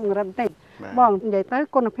ជួយសួរងរិតបន្តិចបងនិយាយទៅ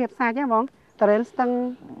គុណភាពសាច់ហ៎បងទុរេនស្ទឹង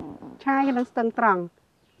ឆាយនិងស្ទឹងត្រង់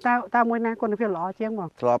តើមួយណាគុណភាពល្អជាងបង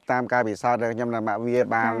ធ្លាប់តាមការពិសោធន៍របស់ខ្ញុំនៅម៉ាក់វា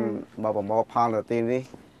បានមកប្រមូលផលនៅទីនេះ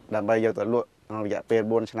ដើម្បីយកទៅលក់ក្នុងរយៈពេល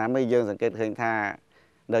4ឆ្នាំនេះយើងសង្កេតឃើញថា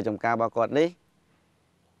នៅចំការរបស់គាត់នេះ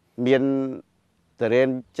មានទុរេន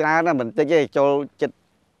ច្រើនណាស់មិនតិចទេចូលចិត្ត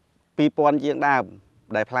2000ជាងដើម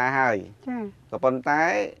ដែលផ្លាហើយក៏ប៉ុន្តែ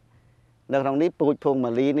នៅក្នុងនេះពូជភួង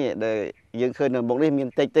ម៉ាលីនេះដែលយើងឃើញនៅមុខនេះមាន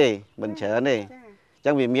តិចទេមិនច្រើនទេអញ្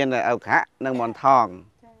ចឹងវាមានឱកាសនិងមន់ថង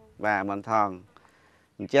បាទមន់ថង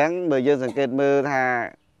ចឹងបើយើងសង្កេតមើលថា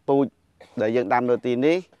ពូជដែលយើងដាំនៅទី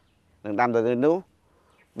នេះនិងដាំទៅទីនោះ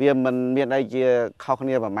វាមិនមានអីជាខុសគ្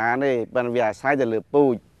នាប្រមាណទេប៉ុន្តែវាអាស្រ័យទៅលើពូ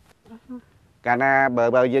ជកាលណា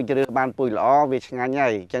បើយើងជ្រើសបានពូជល្អវាឆ្ងាញ់ហើ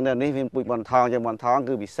យចឹងនៅនេះវាពូជបនថងចឹងបនថង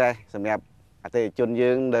គឺពិសេសសម្រាប់អតិថិជន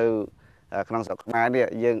យើងនៅក្នុងស្រុកខ្មែរនេះ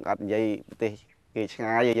យើងអត់និយាយប្រទេសគេឆ្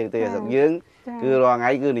ងាយយើងទៅស្រុកយើងគឺរាល់ថ្ងៃ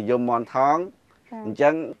គឺនិយមបនថងអញ្ចឹ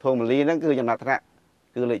ងភូមិលីហ្នឹងគឺចំណាត់ថ្នាក់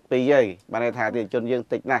គឺលេខ2ហើយបានន័យថាអតិថិជនយើង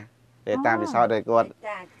តិចណាស់តែតាមពិសោធន៍ដែលគាត់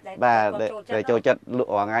បាទដែលចូលចិត្តល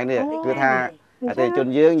ក់រាល់ថ្ងៃនេះគឺថាអតិថិជន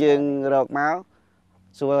យើងរកមក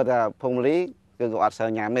សួរថាភូមិលីគឺគាត់អត់សូវ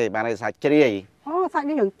ញ៉ាំទេបានន័យថាសាច់ជ្រាយសាច់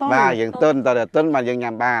នេះយើងតុនបាទយើងតុនតើតុនបានយើង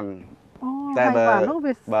ញ៉ាំបានតែ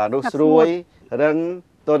បើនោះស្រួយរឹង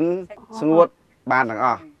តុនស្ងួតបានទាំងអ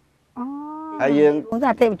ស់ហើយយើងតែ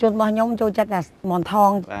អតិថិជនរបស់ខ្ញុំចូលចិត្តតែមន់ថ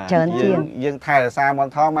ងច្រើនជាងយើងថែរក្សាម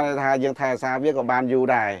ន់ថងបានថាយើងថែរក្សាវាក៏បានយូរ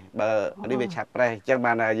ដែរបើនេះវាឆាប់ប្រេះអញ្ចឹង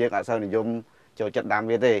បានយើងអត់សូវនិយមចូលចិត្តដាំ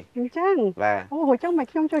វាទេអញ្ចឹងអូអញ្ចឹងមក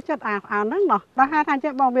ខ្ញុំចូលចិត្តអាហ្នឹងណោះដល់ហៅថា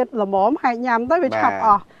ចេះបងវាល្មមហែកញ៉ាំទៅវាឆាប់អ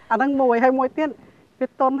ស់អាហ្នឹងមួយហើយមួយទៀតវា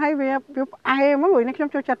តុនហើយវាផ្អែមមួយនេះខ្ញុំ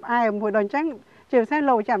ចូលចិត្តផ្អែមមួយដល់អញ្ចឹងជាពិសេស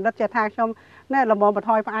លោកចាំដិតចេះថាខ្ញុំណែល្មមបន្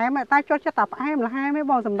ថយផ្អែមតែចូលចិត្តតែផ្អែមលហែមឯង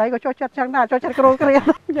បងសម្ដីក៏ចូលចិត្តចឹងដែរចូលចិត្តគ្រូគ្រា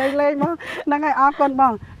និយាយលេងមកហ្នឹងហើយអរគុណប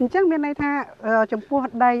ងអញ្ចឹងមានន័យថាចំពោះ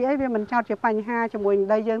ដីអីវាមិនចោតជាបញ្ហាជាមួយ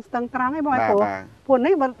ដីយើងស្ទឹងត្រង់ឯងបងឯងព្រោះ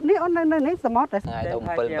នេះអូននៅនេះសមុទ្រតែថ្ងៃទៅ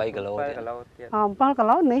7 គីឡូទៀត7គី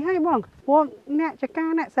ឡូនេះហើយបងព្រោះអ្នកចកា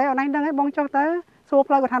អ្នកស្រីអនឡាញដឹងហើយបងចុះទៅសួរ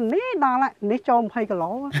ផ្លូវគាត់ថានេះដល់នេះចូល20គី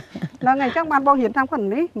ឡូហ្នឹងហើយអញ្ចឹងបានបងរៀនតាមគាត់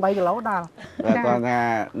នេះ8គីឡូដល់គាត់ថា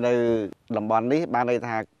នៅតំបន់នេះបានន័យ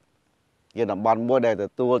ថាជាតំបន់មួយដែលទ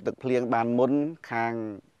ទួលទឹកភ្លៀងបានមុនខាង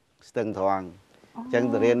ស្ទឹងត្រង់អញ្ចឹង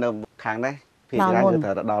ទៅរៀននៅខាងនេះភាគច្រើនគឺត្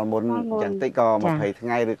រូវដល់មុនអញ្ចឹងតិចក៏20ថ្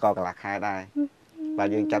ងៃឬក៏កន្លះខែដែរបាទ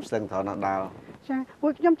យើងចាប់ស្ទឹងត្រង់នោះដល់ចាពួ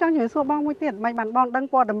កខ្ញុំចង់ជម្រាបសួរបងមួយទៀតមិនបានបងដឹង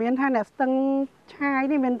ព័ត៌មានថាអ្នកស្ទឹងឆាយ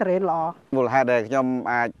នេះមានតរេនល្អមូលហេតុដែលខ្ញុំ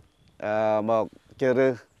អាចមកជ្រើសរើ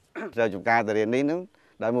សទៅចំការតរេននេះនោះ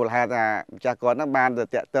ដោយមូលហេតុថាម្ចាស់គាត់ហ្នឹងបានទៅ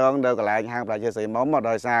តាក់ទងនៅកន្លែងហាងប្រជាស្រីមុំមក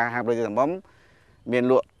ដោយសារហាងប្រជាស្រីមុំមាន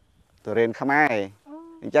លក់តរេនខ្មែរ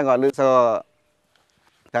អញ្ចឹងគាត់លើកសរ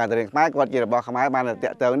ថាតរេនខ្មែរគាត់ជារបស់ខ្មែរបានទៅតា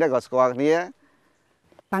ក់ទងនេះក៏ស្គាល់គ្នា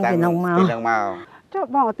តាំងពីនោះមកចុះ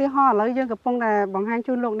បងឧទាហរណ៍ឥឡូវយើងកំពុងតែបង្ហាញ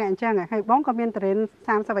ជូនលោកអ្នកអញ្ចឹងហើយបងក៏មានតរេន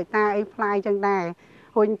30ហិកតាអីផ្លាយអញ្ចឹងដែរ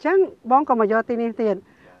ព្រោះអញ្ចឹងបងក៏មកយកទីនេះទៀត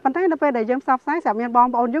ប៉ុន្តែនៅពេលដែលយើងផ្សព្វផ្សាយស្រាប់មានបង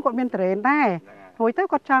ប្អូនយើងគាត់មានតរេនដែររួចទៅ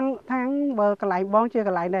គាត់ចង់ថាបើកន្លែងបងជាក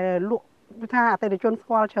ន្លែងដែលលក់ថាអតិថិជនស្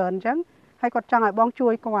គាល់ច្រើនអញ្ចឹងហើយគាត់ចង់ឲ្យបងជួ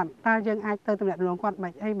យគាត់តើយើងអាចទៅទំនាក់ទំនងគាត់មិ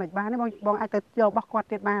នអីមិនបានទេបងអាចទៅយករបស់គាត់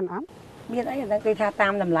ទៀតបានអត់មានអីហ្នឹងគេថាតា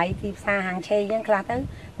មតម្លៃទីផ្សារហាងឆេអញ្ចឹងខ្លះទៅ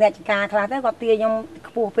អ្នកចការខ្លះទៅគាត់ទាខ្ញុំ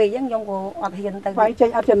ខ្ពស់ពេកអញ្ចឹងខ្ញុំក៏អត់ហ៊ានទៅវាយចេញ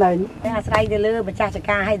អត់ចំណេញអាស្រ័យទៅលើម្ចាស់ច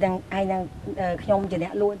ការហើយនឹងខ្ញុំជាអ្ន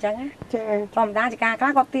កលក់អញ្ចឹងណាចាធម្មតាចការខ្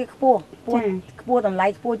លះគាត់ទាខ្ពស់តម្លៃ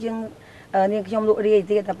ខ្ពស់ជាងនាងខ្ញុំលក់រាយ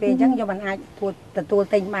ទៀតតែពេលអញ្ចឹងខ្ញុំមិនអាចទទួល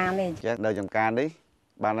ទិញបានទេអញ្ចឹងដល់ចំការនេះ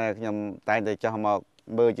បានខ្ញុំតែងតែចោះមក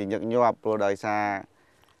មើលជាញឹកញាប់ព្រោះដោយសារ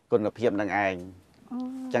គុណភាពនឹងឯងអ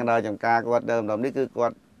ញ្ចឹងដល់ចំការគាត់ដើមនេះគឺគា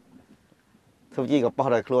ត់ធ្វើជាកប៉ុស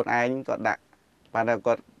ដោយខ្លួនឯងគាត់ដាក់បានតែ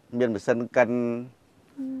គាត់មានម៉ាស៊ីនកិន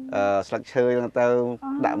ស្លឹកឈើហ្នឹងទៅ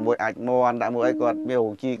ដាក់មួយអាចមន់ដាក់មួយអីគាត់មានរោ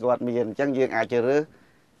ងជីគាត់មានអញ្ចឹងយើងអាចជ្រើសរើស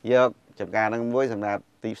យកចំការហ្នឹងមួយសម្រាប់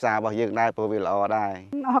ទីផ្សាររបស់យើងដែរព្រោះវាល្អដែរ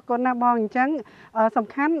អរគុណណាស់បងអញ្ចឹងសំ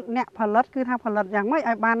ខាន់អ្នកផលិតគឺថាផលិតយ៉ាងម៉េច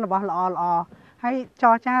ឲ្យបានរបស់ល្អហើយច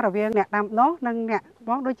រចារវាងអ្នកដាំដុះនិងអ្នកប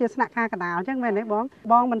ងដូចជាស្នាក់ការកណ្ដាលអញ្ចឹងមែនទេ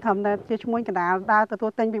បងមិនត្រឹមតែជាឈ្មោះកណ្ដាលដើរទទួ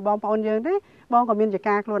លទិញពីបងប្អូនយើងទេបងក៏មានច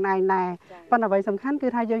ការខ្លួនឯងដែរប៉ុន្តែអ្វីសំខាន់គឺ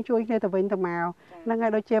ថាយើងជួយគ្នាទៅវិញទៅមកហ្នឹងហើ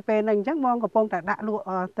យដូចជាពេលហ្នឹងអញ្ចឹងបងកំពុងតែដាក់លក់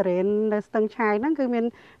តរេននៅស្ទឹងឆាយហ្នឹងគឺមាន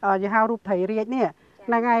យហៅរូបត្រីរាជនេះ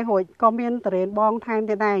ហ្នឹងហើយរួចក៏មានតរេនបងថែម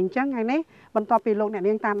ទៀតដែរអញ្ចឹងថ្ងៃនេះបន្ទាប់ពីលោកអ្នក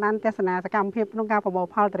នាងតាមដានទស្សនាសកម្មភាពក្នុងការប្រមូល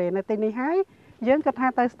ផលតរេននៅទីនេះហើយយើងគិតថា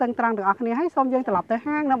ទៅស្ទឹងត្រង់ទាំងអស់គ្នាហើយសូមយើងត្រឡប់ទៅ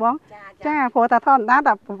ហាងណាបងចាព្រោះតែធម្មតា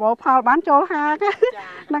តែប្រមូលផលបានចូលហាង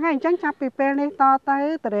ហ្នឹងហើយអញ្ចឹងចាប់ពីពេលនេះតទៅ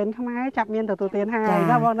តរេនខ្មែរចាប់មានទទួលទានហើយ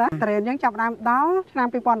ណាបងណាតរេនយើងចាប់ដើមដល់ឆ្នាំ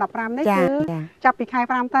2015នេះគឺចាប់ពីខែ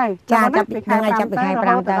5ទៅចាចាប់ពីខែ5ទៅ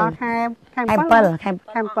ដល់ខែ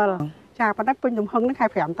7ចាប៉ុន្តែពេញទំហឹងនឹងខែ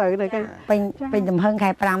5ទៅគេពេញទំហឹងខែ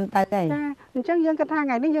5ទៅហើយចាអញ្ចឹងយើងគិតថាថ្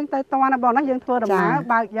ងៃនេះយើងទៅតណាបងណាយើងធ្វើដំណើរ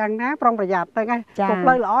បើកយ៉ាងណាប្រុងប្រយ័ត្នទៅហើយផ្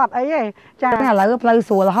លូវល្អអត់អីទេចាឥឡូវផ្លូវ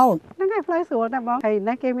ស្រួលរហូតហ្នឹងហើយផ្លូវស្រួលតែបងហើយ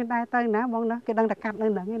នេះគេមានដែរទៅណាបងណាគេដឹងតែកាត់នៅ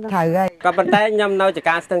ហ្នឹងឯងត្រូវហើយក៏ប៉ុន្តែខ្ញុំនៅច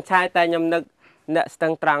ការស្ទឹងឆាយតែខ្ញុំនឹកអ្នកស្ទឹ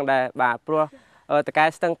ងត្រង់ដែរបាទព្រោះតកែ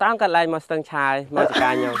ស្ទឹងត្រង់ក៏ឡើងមកស្ទឹងឆាយមកចកា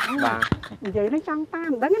រខ្ញុំបាទនិយាយនេះចង់តា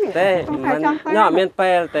មដឹងនេះទេខ្ញុំអត់មាន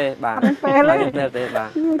ពេលទេបាទអត់មានពេលទេបាទ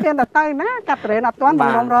គេទៅណាកាត់ត្រេនអត់ទាន់ខ្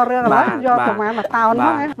ញុំរករឿងឥឡូវយកប្រហែល1តោនម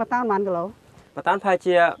ក1តោនប៉ុន្មានគីឡូ1តោនប្រហែល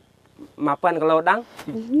ជា mà phân cái lô đắng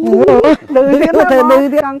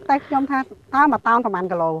đưa đang tay trong ta mà tao thằng bạn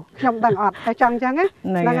cái lô trong đang ọt tay chân chăng á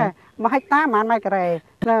này mà hay ta mà mày cái này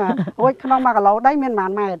ôi không mà cái lô đấy miền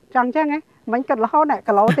màn mày chân chăng á mình cần lô này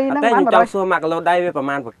cái lô ti nó bán mà xua mà cái lô đây vớiประ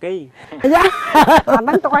มาณ 1 kg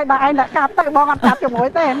นั่นตัวได้น่ะกัดแต่บองกัดจมูก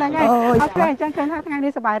เต้นนั่นไงโอเคจังเคยท่าทาง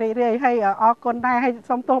นี้สบายเรื่อยๆให้ออกคนได้ให้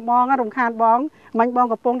สมตัวบองรำคาญบองมันบอง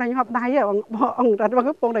กับปงได้ยอบได้อ่ะบองแต่บอง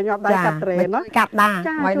กับปงได้ยอบได้กัดเตรนเนาะกัดได้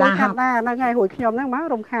ไม่ได้กัดได้นั่นไงหุ่ยขยมนั่งม้า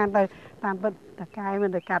รำคาญแต่ตามเป็นตะกายมั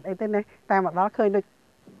นได้กัดไอ้เต้นนี่แต่แบบเราเคยได้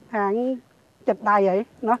ทางจัดได้ไอ้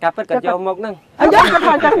เนาะ กัดเป็นกัดโยมกนั่ง ยกกันพ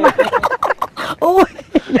อจัง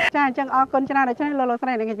ចាអញ្ចឹងអរគុណច្រើនដូច្នេះលោកស្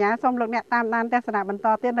រីនិងកញ្ញាសូមលោកអ្នកតាមដានទស្សនាបន្ត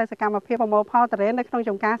ទៀតនៅសកម្មភាពប្រមូលផលទុរេននៅក្នុង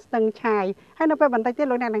ចំការស្ទឹងឆាយហើយនៅពេលបន្តិចទៀត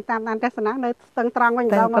លោកអ្នកនឹងតាមដានទស្សនានៅស្ទឹងត្រង់វិញ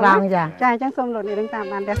ម្ដងមកចាអញ្ចឹងសូមលោកអ្នកនឹងតាម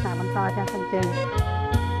ដានទស្សនាបន្តចាសូមជើញ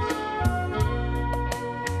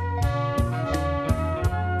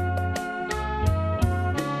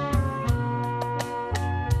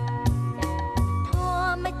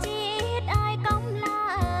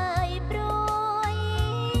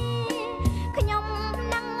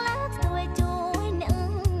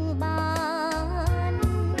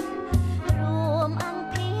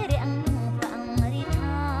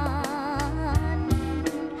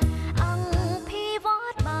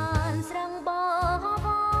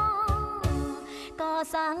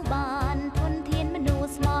សាងបានធនធានមនុស្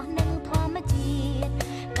សស្មោះនឹងធម្មជាតិ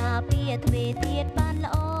ការពារទ្វេទៀតបាន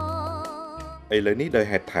ល្អឥឡូវនេះដោយ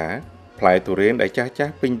ហេតុថាផ្លែទុរេនដែលចា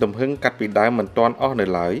ស់ពេញទំហឹងកាត់ពីដើមមិនទាន់អស់នៅ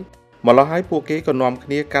ឡើយម្ល៉េះហើយពួកគេក៏នាំគ្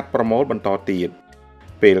នាកាត់ប្រមូលបន្តទៀត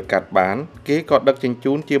ពេលកាត់បានគេក៏ដឹកជញ្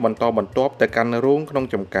ជូនជាបន្តបន្ទាប់ទៅកាន់រោងក្នុង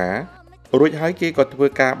ចម្ការរួចហើយគេក៏ធ្វើ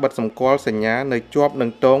ការបិទសម្គាល់សញ្ញានៅជាប់នឹង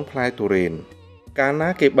តងផ្លែទុរេនកាលណា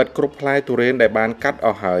គេបិទគ្រប់ផ្លែទុរេនដែលបានកាត់អ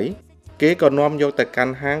ស់ហើយគេក៏នាំយកទៅកា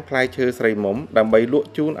ន់ហាងផ្លែឈើស្រីមុំដើម្បីលក់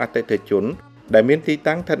ជូនអតិថិជនដែលមានទី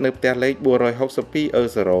តាំងស្ថិតនៅផ្ទះលេខ462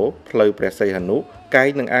 0 ផ្លូវព្រះសីហនុកែង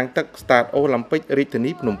នឹងអាងទឹកស្តាតអូឡ িম্প ិករាជធា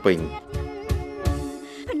នីភ្នំពេញ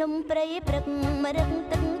ភ្នំព្រៃព្រឹកម្រឹង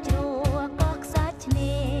ទឹកជ្រោះកោះខ្សាច់ឆ្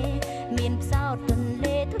នេរមានផ្សោតទន្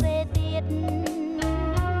លេទ្វេទៀត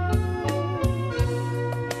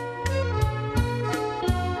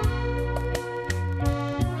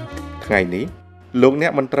ថ្ងៃនេះលោកអ្ន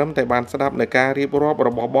កមិនត្រឹមតែបានស្ដាប់នៅការរៀបរាប់រ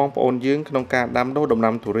បស់បងប្អូនយើងក្នុងការដាំដុះដំ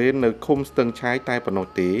ណាំទុរេននៅឃុំស្ទឹងឆាយតែប៉ុណ្ណោះ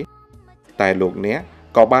ទេតែលោកអ្នក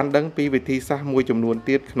ក៏បានដឹងពីវិធីសាស្ត្រមួយចំនួន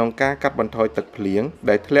ទៀតក្នុងការកាត់បន្ថយទឹកភ្លៀង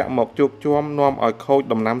ដែលធ្លាក់មកជោកជាំនាំឲ្យខូច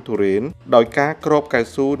ដំណាំទុរេនដោយការគ្របកៅ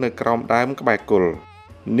ស៊ូនៅក្រោមដើមក្បែរគល់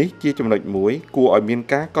នេះជាចំណុចមួយគួរឲ្យមាន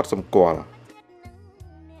ការកត់សម្គាល់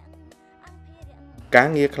ការ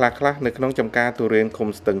ងារខ្លះៗនៅក្នុងចំការទុរេនឃុំ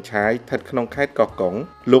ស្ទឹងឆាយស្ថិតក្នុងខេត្តកោះកុង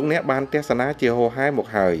លោកអ្នកបានទស្សនាជាហូរហែមក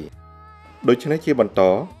ហើយដូច្នេះជាបន្ត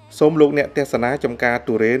សូមលោកអ្នកទស្សនាចំការ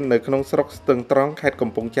ទុរេននៅក្នុងស្រុកស្ទឹងត្រង់ខេត្តកំ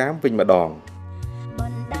ពង់ចាមវិញម្ដង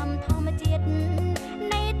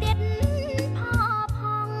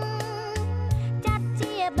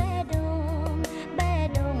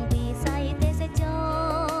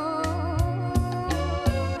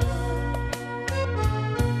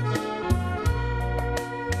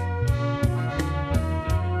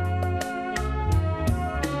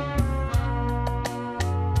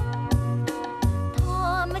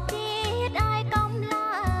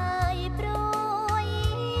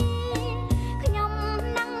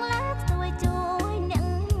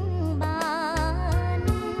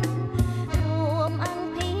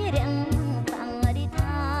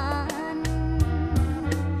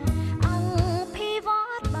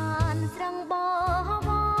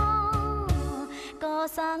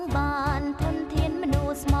សាងបានធនធានមនុ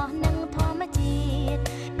ស្សស្មោះនឹងធម្មជាតិ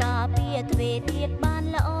ការពារទ្វេទៀតបាន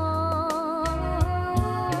ល្អ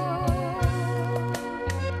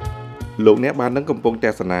លោកអ្នកបាននឹងកំពុងទ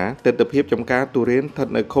ស្សនាទិដ្ឋភាពចំការទុរេនស្ថិត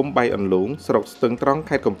នៅឃុំបៃអន្លូងស្រុកស្ទឹងត្រង់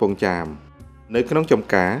ខេត្តកំពង់ចាមនៅក្នុងចំ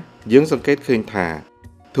ការយើងសង្កេតឃើញថា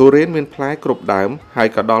ទុរេនមានផ្លែគ្រប់ដើមហើយ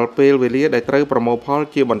ក៏ដល់ពេលវេលាដែលត្រូវប្រមូលផល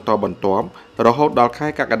ជាបន្តបន្ទាប់រហូតដល់ខែ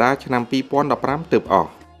កក្កដាឆ្នាំ2015ទើបអស់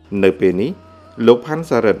នៅពេលនេះលោកផាន់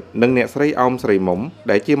សារិទ្ធនិងអ្នកស្រីអោមស្រីមុំ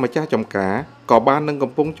ដែលជាម្ចាស់ចំការក៏បាននឹង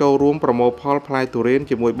កំពុងចូលរួមប្រមូលផលផ្លែទុរេន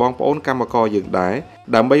ជាមួយបងប្អូនកម្មករយើងដែរ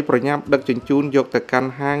ដើម្បីប្រញាប់ដឹកជញ្ជូនយកទៅកាន់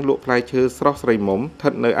ហាងលក់ផ្លែឈើស្រស់ស្រីមុំស្ថិ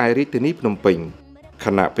តនៅឯរាជធានីភ្នំពេញខ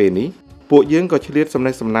ណៈពេលនេះពួកយើងក៏ឆ្លៀតសំ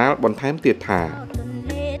ណេះសំណាលបន្ថែមទៀតថា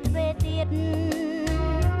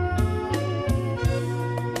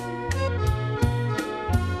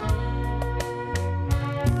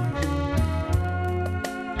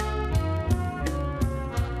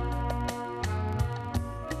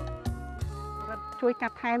ជួយកា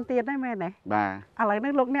ត់ថែមទៀតដែរមែនទេបាទឥឡូវ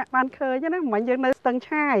នេះលោកអ្នកបានឃើញណាមិញយើងនៅស្ទឹង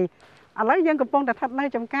ឆាយ ឥឡូវយើងកំពុងតែស្ថិតនៅ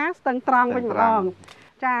ចំការស្ទឹងត្រង់វិញម្ដង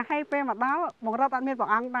ចាហើយពេលមកដល់បងរត់អត់មានព្រះ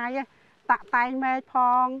អង្គដៃទេតាក់តែងមែកផ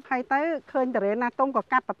ងហើយទៅឃើញតរេនណាទុំក៏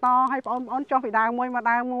កាត់បន្តហើយបងប្អូនចុះពីដើមមួយមក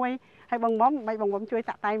ដើមមួយហើយបងមុំមិនបងមុំជួយ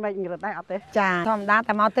តាក់តែងមែកងឹតដែរអត់ទេចាធម្មតា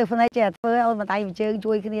តែមកទៅភ្នែកចេះធ្វើអូនបន្តែជើង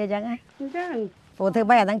ជួយគ្នាអញ្ចឹងណាអញ្ចឹងព្រោះធ្វើ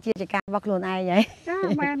បែបអាហ្នឹងជាការរបស់ខ្លួនឯងហើយចា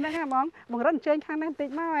មែនហ្នឹងហ៎បងរត់អញ្ជើញខាងនេះបន្តិច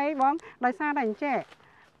មកអីបងដោយសារតែអញ្ចេះ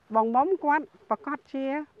បងមុំគាត់ប្រកាសជា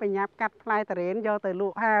បញ្ញាប់កាត់ផ្លែតរេនយកទៅល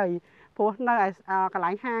ក់ហើយព្រោះនៅកន្លែ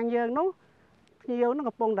ងហាងយើងនោះភ្ញៀវនឹង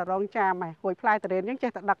កំពុងតែរងចាំហើយគួយផ្លែតរេនអញ្ចឹងចេះ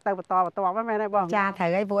តែដឹកទៅបន្តហ្នឹងមែនទេបងចាត្រូវ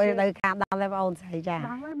ហើយព្រោះឯនៅការដល់ហើយបងអូនស្រីចាដ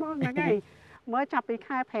ល់ហើយបងហ្នឹងហើយមើលចាប់ពី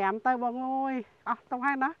ខែ5ទៅបងអើយអស់ទៅ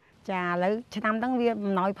ហើយណាចាឥឡូវឆ្នាំហ្នឹងវា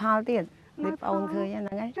អំណោយផលទៀតនេះបងអូនឃើញហ្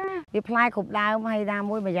នឹងហើយវាផ្លែគ្រប់ដើមហើយណា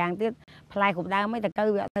មួយម្យ៉ាងទៀតផ្លែគ្រប់ដើមមិនតើ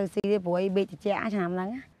វាអត់ទៅស៊ីទេព្រោះឯបេកតិចឆ្នាំហ្នឹង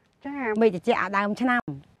ចាបេកតិចអាដើមឆ្នាំ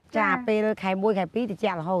ចាពេលខែ1ខែ2តិច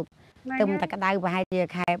រហូតទឹមតែក្តៅប្រហែលជា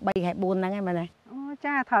ខែ3ខែ4ហ្នឹងហើយមែនទេអូ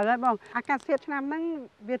ចាត្រូវហើយបងអាកាសធាតុឆ្នាំហ្នឹង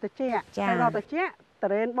វាតិចហើយដល់តិចត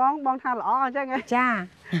រេនបងថាល្អអញ្ចឹងចា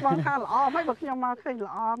បងថាល្អមិនបើខ្ញុំមកឃើញ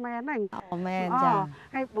ល្អមែនហ្នឹងអូមែនចា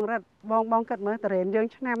ហើយបងរត់បងគិតមើលតរេនយើង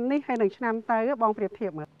ឆ្នាំនេះហើយនឹងឆ្នាំទៅបងប្រៀបធៀ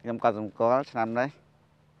បមើលខ្ញុំក៏សម្គាល់ឆ្នាំនេះ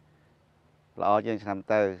ល្អជាងឆ្នាំ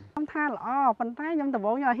ទៅខ្ញុំថាល្អប៉ុន្តែខ្ញុំដំ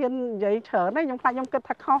បូងខ្ញុំអត់ហ៊ាននិយាយច្រើនទេខ្ញុំខ្លាចខ្ញុំគិត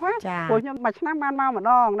ថាខុសណាព្រោះខ្ញុំមួយឆ្នាំបានមកម្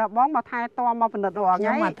ដងដល់បងមកថែទាំមកពិនិត្យរាល់ថ្ងៃខ្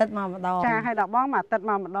ញុំមួយអាទិត្យមកម្ដងចាហើយដល់បងមួយអាទិត្យ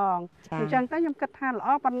មកម្ដងអញ្ចឹងទៅខ្ញុំគិតថាល្អ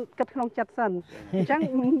ប៉ុន្តែគិតក្នុងចិត្តសិនអញ្ចឹង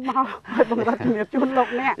មកឲ្យបងរត់ជំរាបជូនលោក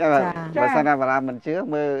អ្នកបើសិនណាបារាមមិនជឿ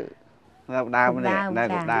មើលនៅដើមនេះនៅ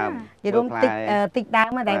ដើមនិយាយរួមតិចដើ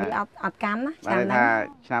មតែវាអត់កាន់ណាឆ្នាំហ្នឹងថា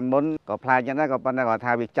ឆ្នាំមុនក៏ផ្លែចឹងដែរក៏ប៉ុន្តែគាត់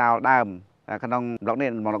ថាវាចោលដើមក្នុងប្លុកនេះ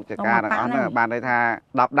ប្លុកចការទាំងអស់ហ្នឹងបានន័យថា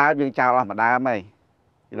10ដើមយើងចោលអស់មួយដើមហី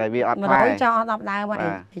ឥឡូវវាអត់ផ្លែចោលអស់10ដើមហើ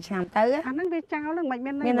យឆ្នាំទៅអាហ្នឹងវាចោលហ្នឹងមិន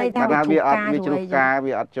មានន័យថាវាអត់វាជ្រុះការ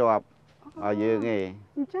វាអត់ជាប់ឲ្យយើងទេ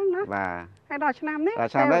អញ្ចឹងណាបាទហើយដល់ឆ្នាំនេះ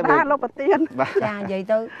ទេវតាលោកប្រទានចានិយាយ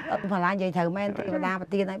ទៅអត់បន្លាញនិយាយត្រូវមែនទេវតាប្រ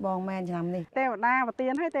ទានឲ្យបងមែនឆ្នាំនេះទេវតាប្រទា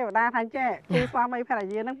នហើយទេវតាថាចេះគូស្វាមីភរិ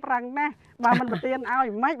យានឹងប្រឹងណាស់បើមិនប្រទានឲ្យ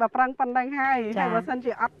មិនបើប្រឹងប៉ុណ្្នឹងហើយតែបើសិន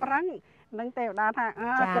ជាអត់ប្រឹងនឹងទេវតាថា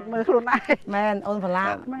គិតមើលខ្លួនឯងមែនអូនប្រឡា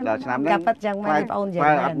ដល់ឆ្នាំនេះកាពិតចឹងមែនបងអូននិយាយ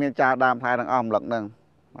មែនអត់មានចាដើមផ្លែទាំងអស់ម្លឹកហ្នឹង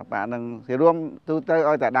បាក់ហ្នឹងគេរួមទូទៅ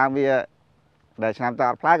ឲ្យតែដើមវាដែលឆ្នាំតអ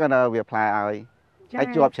ត់ផ្លែក៏នៅវាផ្លែឲ្យហើយ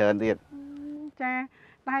ជាប់ច្រើនទៀតចា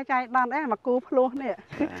តែចៃដន្យអីមកគូភ្លោះនេះ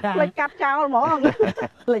ផ្លេចកាត់ចោលហ្មង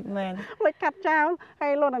ផ្លេចមែនផ្លេចកាត់ចោលហើ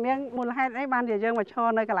យលោកនាងមូលហេតុអីបានជាយើងមកឈរ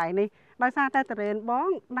នៅកន្លែងនេះដោយសារតែតរេនបង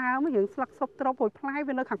ដើមយើងស្លឹកសុបទ្រពរួចផ្លែ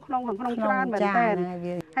វានៅខាងក្នុងច្រើនមែនតើ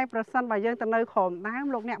ហើយប្រសិនបើយើងទៅនៅក្រោមដើម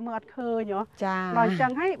លោកអ្នកមើលអត់ឃើញហ៎ចាដល់អញ្ចឹ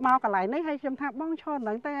ងហើយមកកន្លែងនេះហើយខ្ញុំថាបងឈរហ្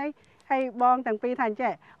នឹងទៅហើយបងទាំងពីរថាអញ្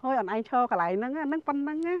ចេះហើយអនឯងឈរកន្លែងហ្នឹងប៉ុណ្្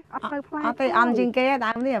នឹងអត់ទៅផ្លែអត់ទេអន់ជាងគេ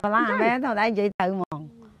ដើមនេះបន្លាមែនតែឯងនិយាយទៅហ្មង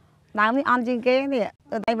ដើមនេះអន់ជាងគេនេះ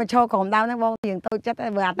តែមកឈរក្រុមដើមហ្នឹងបងរៀងតូចចិត្តតែ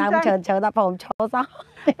បើអាដើមច្រើនដល់ព្រមឈរសោះ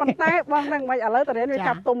ប៉ុន្តែបងនឹងមិនឥឡូវតរៀនវា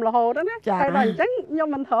ចាប់ទុំរហូតណាហើយដល់អញ្ចឹងខ្ញុំ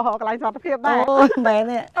មិនត្រូវរកកន្លែងសុខភាពដែរអូមែន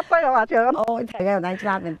ទេអត់ទៅរកច្រើនអូយត្រូវឲ្យឆ្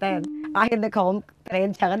លាតមែនតើអត់ហ៊ាននៅក្រុមតរៀន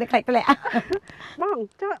ច្រើននេះខ្លាចធ្លាក់បង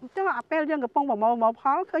ចុះអាពេលយើងកំពុងប្រមូលមកផ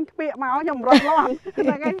លឃើញក្បៀកមកខ្ញុំរត់ឡងហ្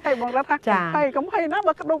នឹងហើយបងរត់ថាហើយកុំភ័យណា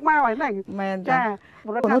បើក្ដុកមកហើយហ្នឹងមែនចាប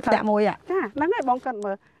ងរត់ថាធ្លាក់មួយចាហ្នឹងហើយបងគិត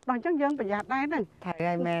មើលដល់អញ្ចឹងយើងប្រយ័ត្នដែរហ្នឹងត្រូវ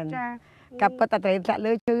ហើយមែនចាកាប់ពិតតែត្រូវធ្លាក់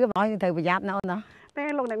លើឈឺបងត្រូវប្រយ័ត្នណាអូនណាទេ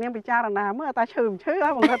លោកអ្នកនាងពិចារណាមើលតែឈឺមិនឈឺហើ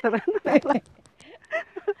យបងគាត់ទៅ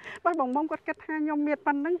បើបងមុំគាត់គិតថាខ្ញុំមាន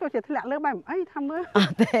ប៉ុណ្្នឹងទៅជាធ្លាក់លើបែបអីថាមើលអ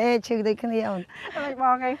ត់ទេឈឺដូចគ្នាអូនហើយប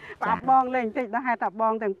ងឯងប្រាប់បងលេងតិចដល់ហេតុតែប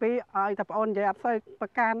ងទាំងពីរឲ្យតែប្អូននិយាយអត់សូវប្រ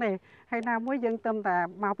ការទេហើយណាមួយយើងទៅតែ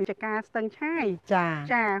មកពីចការស្ទឹងឆាយ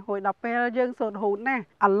ចារួចដល់ពេលយើងសូត្រហូតណា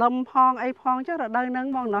អាលឹមផងអីផងចុះរដូវហ្នឹង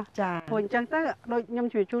បងណោះព្រោះអញ្ចឹងទៅដូចខ្ញុំ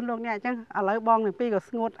ជួយជូនលោកអ្នកអញ្ចឹងឥឡូវបងទាំងពីរក៏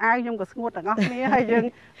ស្ងួតអាវខ្ញុំក៏ស្ងួតទាំងអស់គ្នាហើយយើង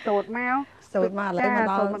សូត្រមកសូត្រមកឥឡូ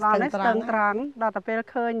វមកដល់ស្ទឹងត្រង់ដល់តែពេល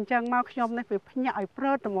ឃើញអញ្ចឹងមកខ្ញុំនេះវាភ្ញាក់ឲ្យព្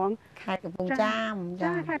រើតហ្មងខេត្តកំពង់ចាម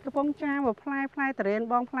ចាខេត្តកំពង់ចាមបើផ្លែតរេន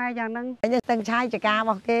បងផ្លែយ៉ាងហ្នឹងនេះស្ទឹងឆាយចការរ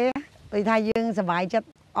បស់គេដូចថាយើងសប្បាយចិត្ត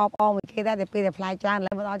អបអរមួយគេដែរតែពេលតែផ្លែច្រើនឥ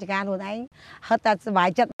ឡូវមកដល់ចការខ្លួនឯងហត់តែសប្បាយ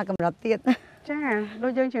ចិត្តមកកម្រិតទៀតចាដូ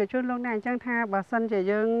ចយើងជឿជឿលោកណាអញ្ចឹងថាបើសិនជា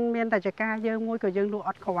យើងមានតែចការយើងមួយក៏យើងលក់អ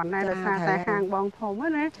ត់គ្រាន់ដែរដោយសារតែហាងបងធំ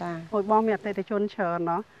ណាព្រោះបងមានអតិថិជនច្រើន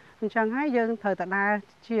ណោះអញ្ចឹងហើយយើងត្រូវតែដើរ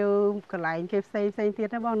ជាវកន្លែងគេផ្សេងទៀត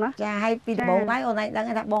ណាបងណាចាហើយពីដំបូងហើយអូនឯងដឹង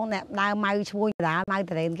ថាបងអ្នកដើរម៉ៅឈ្មោះដាល់ម៉ៅ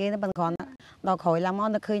តរេនគេប៉ុន្តែគ្រាន់ដល់ក្រោយឡើងមក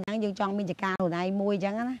នឹកឃើញហ្នឹងយើងចង់មានចការខ្លួនឯងមួយអញ្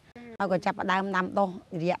ចឹងណាហើយក៏ចាប់ដើមដាំដុះ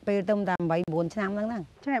រយៈពេលទៅតែ8 9ឆ្នាំហ្នឹង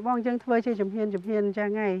ចាបងយើងធ្វើជាជំហានអញ្ចឹង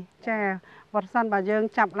ហើយចាវត្តសិនបើយើង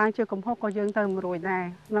ចាប់ឡើងជាកំហុសក៏យើងទៅមិនរួចដែរ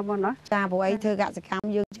ណាបងណាចាព្រោះអីធ្វើកសិកម្ម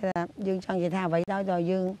យើងចង់និយាយថាអ្វីដល់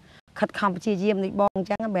យើងខិតខំព្យាយាមនេះបងអញ្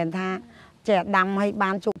ចឹងមិនមែនថាចេះដាំឲ្យ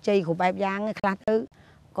បានជោគជ័យគ្រប់បែបយ៉ាងខ្លះទៅ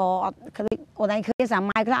ក៏អត់អូនឯងឃើញសា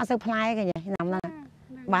ម៉ៃខ្លះអត់សូវផ្លែគេឆ្នាំហ្នឹង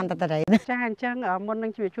បានតែតរ៉េចាអញ្ចឹងមុននឹ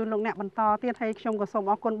ងជួយជូនលោកអ្នកបន្តទៀតហើយខ្ញុំក៏សូម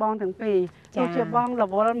អរគុណបងទាំងពីរទោះជាបងរ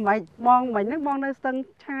វល់មិនបងមិញហ្នឹងបងនៅស្ទឹង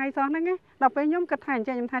ឆាយសោះហ្នឹងណាដល់ពេលខ្ញុំគិតថាអញ្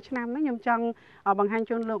ចឹងខ្ញុំថាឆ្នាំហ្នឹងខ្ញុំចង់បង្ហាញ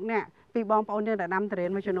ជូនលោកអ្នកពីបងប្អូនយើងដែលដាំតរ៉េន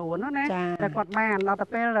មួយចំនួនណាតែគាត់បានដល់ទៅ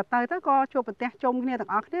ពេលទៅក៏ជួបប្រទះជុំគ្នាទាំ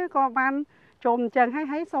ងអស់គ្នាក៏បានជុំអញ្ចឹង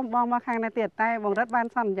ហើយសូមបងមកខាងនេះទៀតតែបងរត់បាន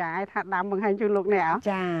សន្យាឲ្យថាដាំបង្ហាញជូនលោកអ្នក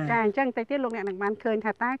ចាអញ្ចឹងតិចទៀតលោកអ្នកនឹងបានឃើញ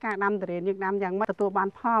ថាតើការដាំតរ៉េនយើងដាំយ៉ាងម៉េចទទួលបាន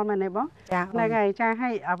ផលមែនទេបងហ្នឹងហើយចាឲ្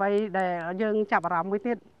យអ្វីដែលយើងចាប់អារម្មណ៍មួយ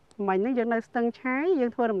ទៀតមិញហ្នឹងយើងនៅស្ទឹងឆាយយើ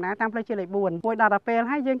ងធ្វើដំណើរតាមផ្លូវជាតិលេខ4មួយដល់ពេល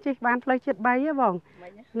ហើយយើងជិះបានផ្លូវជាតិ3ហ៎បង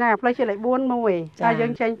ណាផ្លូវជាតិលេខ4មួយហើយយើ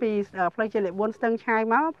ងចេញពីផ្លូវជាតិលេខ4ស្ទឹងឆាយ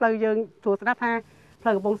មកផ្លូវយើងស្រួលស្ដាប់ថាផ្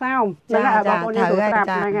លូវកំពង់សោមហ្នឹងហើយបងប្អូនយើងស្រួលស្ដាប់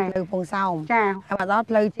ហ្នឹងហើយផ្លូវកំពង់សោមចាហើយមកដល់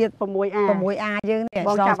ផ្លូវជាតិ 6A យើងនេះ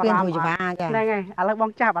បងចាប់អារម្មណ៍ចាហ្នឹងហើយឥឡូវប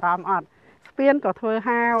ងចាប់អារម្មណ៍អត់ស្ពានក៏ធ្វើ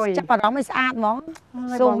ហើយចាប់អារម្មណ៍ឲ្យស្អាតហ្មង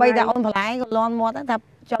សូម្បីតែអូនបន្លែក៏លន់មាត់ថា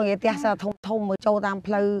ចង់និយាយផ្ទះសធំធំមើលចូលតាម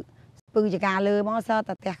ផ្លូវពឺចកាលើមកសើ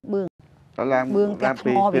តែផ្ទះបឿងដល់ឡើងបឿងផ្ទះថ្ម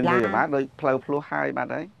វិឡាបាទដោយផ្លូវភ្លោះហើយបាទ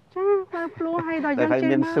ហើយចាផ្លូវភ្លោះហើយដល់យើងចេញ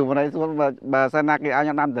មានសួនហើយសួនបើសិនណាគេឲ្យខ្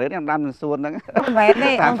ញុំដាំតរ៉េនខ្ញុំដាំនៅសួនហ្នឹងមែន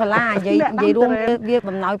ទេអូនបន្លានិយាយរួមវា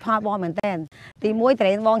បំណោយផលបងមែនតើទី1ត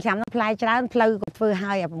រ៉េនបងឆ្នាំហ្នឹងផ្លែច្រើនផ្លូវក៏ធ្វើ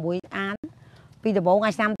ហើយអា6អានពីដំបូង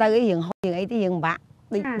ឲ្យឆ្នាំទៅអីរឿងហុយរឿងអីទីរឿងបាក់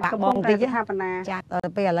ដូចបាក់បងតិចចាដ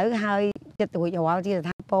ល់ពេលឥឡូវហើយចិត្តរួចរាល់ជាស្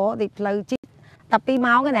ថាពរទីផ្លូវជី12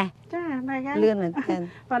ម៉ោងហ្នឹងណាចាហ្នឹងហើយលឿនមែនតើ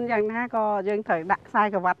ប៉ុន្តែយ៉ាងណាក៏យើងត្រូវដាក់ខ្សែ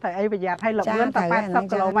ក្រវ៉ាត់ត្រូវអីប្រយ័ត្នឲ្យលឿនតែ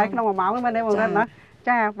80គីឡូម៉ែត្រក្នុង1ម៉ោងមែនទេបងរ៉ាត់ណា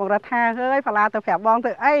ចាបងរ៉ាត់ថាហើយផាឡាទៅប្រាប់បង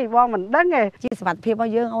ទៅអីបងមិនដឹងទេជាសុវត្ថិភាពរប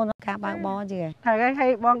ស់យើងអូនការបើកបរជាត្រូវហើយ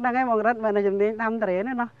បងដឹងហើយបងរ៉ាត់មិនជំនាញដាំតរ៉េន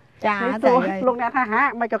ទេណាចាតែលោកអ្នកថាហា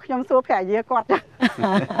មិនក៏ខ្ញុំសួរភរិយាគាត់ចា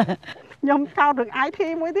ខ្ញុំកោតរឿង IT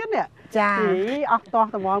មួយទៀតនេះចាអស់តោះ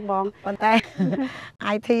ត្មងបងប៉ុន្តែ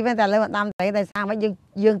IT វិញតែលើមកដាំតរ៉េតែសារមក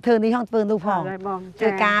យើងធ្វើនេះផងធ្វើនោះផងធ្វើ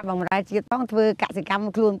ការបម្រើជាតិផងធ្វើកសិកម្ម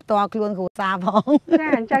ខ្លួនផ្ទាល់ខ្លួនគ្រួសារផងចា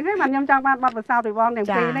អញ្ចឹងហើយខ្ញុំចង់បានបទពិសោធន៍ពីបងទាំង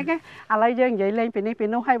ពីរនេះឥឡូវយើងនិយាយលេងពីនេះពី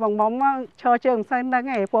នោះឲ្យបងមុំឈរជើងមិនសូវដឹង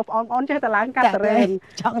ទេពួកបងប្អូនចេះតែឡើងកាត់តរ៉េន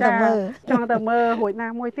ចង់ទៅមើលរួចណា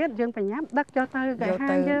មួយទៀតយើងប្រញាប់ដឹកយកទៅគេ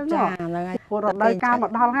ហាងយើងចាហ្នឹងហើយពួករដូវកាលម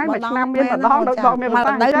កដល់ហើយមួយឆ្នាំមានម្ដងដូចបងមានម្ដ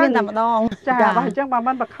ងមានតែម្ដងចាបើអញ្ចឹងបើ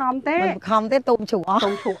មិនបខំទេទុំឈូអស់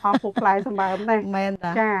ពួកផ្លែសម្បើមទេមែន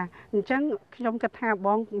តាចាអញ្ចឹងខ្ញុំគិតថាប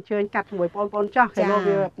ងអញ្ជើញកាត់ជាមួយបងប្អូនចាស់គេលោក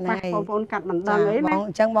វាបងប្អូនកាត់មិនដឹងអីណាអ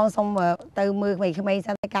ញ្ចឹងបងសុំទៅមើលក្មេងៗ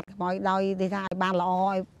សិនកាត់ខ្មោចដោយនិយាយថាឲ្យបានល្អ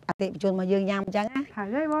ឲ្យអតិថិជនមកយើងញ៉ាំអញ្ចឹងណា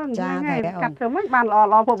ហើយបងចាកាត់ធ្វើមិនបានល្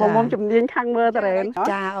អពួកបងមុំជំនាញខាងមើលតរ៉េន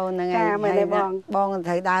ចាអូនហ្នឹងហើយចាមែនទេបង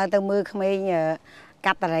ត្រូវដើរទៅមើលក្មេង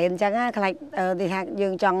កាត់តរ៉េនអញ្ចឹងណាខ្លាចនិយាយថាយើ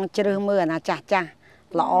ងចង់ជ្រើសមើលអាណាចាស់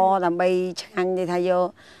ល្អដើម្បីឆ្ងាញ់និយាយថាយក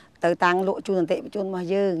ទៅតាំងលក់ជូនអតិថិជនរបស់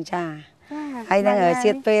យើងចាហើយនឹង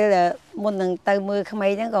សៀតពេលមុននឹងទៅមើលក្មេ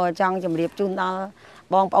ងហ្នឹងក៏ចង់ជម្រាបជូនដល់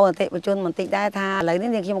បងប្អូនអតិថិជនបន្តិចដែរថាឥឡូវ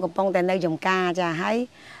នេះខ្ញុំកំពុងតែនៅចំការចាហើយ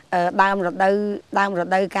ដើមរ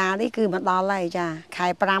ដូវកាលនេះគឺមកដល់ហើយចាខែ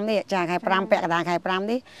5នេះចាខែ5ពាក់កណ្ដាលខែ5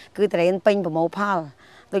នេះគឺតរ៉េនពេញប្រមូលផល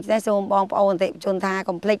ដូច្នេះសូមបងប្អូនអតិថិជនថា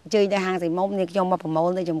កុំភ្លេចអញ្ជើញទៅហាងសីមុំនាងខ្ញុំមកប្រមូល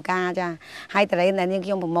នៅចំការចាហើយតរ៉េនដែលនាងខ្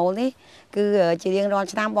ញុំប្រមូលនេះគឺជារៀងរាល់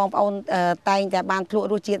ឆ្នាំបងប្អូនតែងតែបានភ្លក់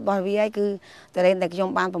រសជាតិរបស់វាហើយគឺតរ៉េនដែលខ្ញុំ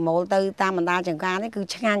បានប្រមូលទៅតាមបណ្ដាចំការនេះគឺ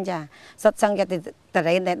ឆ្ងាញ់ចាសិតសឹងតែត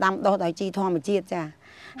រ៉េនដែលដាំដុះដោយជីធម្មជាតិចា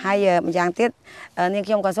ហើយម្យ៉ាងទៀតនាង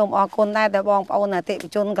ខ្ញុំក៏សូមអរគុណដែរដល់បងប្អូនអតិថិ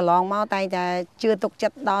ជនកន្លងមកតែងតែជឿទុកចិ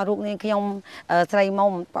ត្តដល់រូបនាងខ្ញុំស្រីមុំ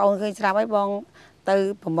បងប្អូនឃើញស្រាប់ហើយបងទៅ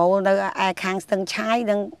ប្រមូលនៅឯខាងស្ទឹងឆាយ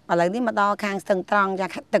និងឥឡូវនេះមកដល់ខាងស្ទឹងត្រង់ចា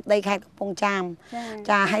ទឹកដីខេត្តកំពង់ចាម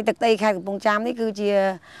ចាហើយទឹកដីខេត្តកំពង់ចាមនេះគឺជា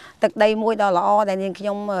ទឹកដីមួយដ៏ល្អដែលនាងខ្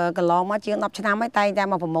ញុំកន្លងមកជាង10ឆ្នាំហើយតែងតែ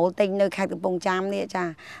មកប្រមូលទិញនៅខេត្តកំពង់ចាមនេះចា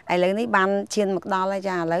ឥឡូវនេះបានឈានមកដល់ហើយ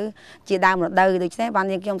ចាឥឡូវជាដើមរដូវដូច្នេះបាន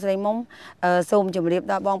នាងខ្ញុំស្រីមុំសូមជម្រាប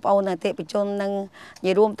ដល់បងប្អូនអតិថិជននិងនិ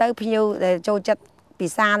យាយរួមទៅភ្ញៀវដែលចូលចិត្តពិ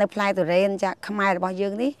សានៅផ្លែទុរេនចាខ្មែររបស់យើ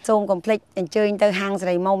ងនេះសូមកុំភ្លេចអញ្ជើញទៅហាងស្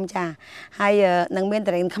រីមុំចាហើយនឹងមាន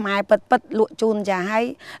ទុរេនខ្មែរពិតលក់ជូនចាហើយ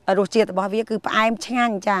រសជាតិរបស់វាគឺផ្អែមឆ្ងា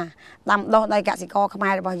ញ់ចាដាំដុះដោយកសិករខ្មែ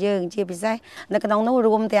ររបស់យើងជាពិសេសនៅក្នុងនោះ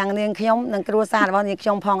រួមទាំងនាងខ្ញុំនិងគ្រួសាររបស់នាងខ្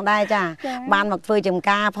ញុំផងដែរចាបានមកធ្វើចំ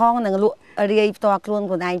ការផងនិងលក់រាយផ្ទាល់ខ្លួន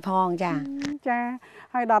ខ្លួនឯងផងចា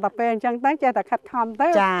ហើយដល់តែពេលអញ្ចឹងទៅចេះតែខិតខំទៅ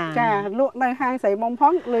ចាលក់នៅហាងស្រីមុំផ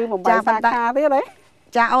ងឬបំបីសាខាទៀតហ៎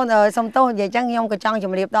ចាអូនសុំទោសនិយាយចឹងខ្ញុំក៏ចង់ជ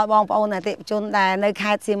ម្រាបដល់បងប្អូនអតិថិជនដែលនៅ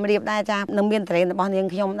ខេត្តសៀមរាបដែរចានឹងមានតរ៉េនរបស់នាង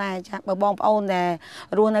ខ្ញុំដែរចាបើបងប្អូនដែល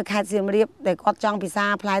រស់នៅខេត្តសៀមរាបដែលគាត់ចង់ពិសា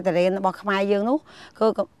ផ្លែតរ៉េនរបស់ខ្មែរយើងនោះគឺ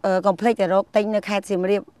កុំភ្លេចទៅរកទិញនៅខេត្តសៀម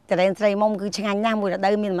រាប រ៉េនស្រីមុំគឺឆ្ងាញ់ណាស់មួយរ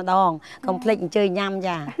ដូវមានម្ដងកុំភ្លេចអញ្ជើញញ៉ាំ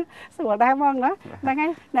ចាស្រួលដែរបងណាហ្នឹងហើ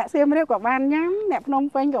យអ្នកសៀមរាបក៏បានញ៉ាំអ្នកភ្នំ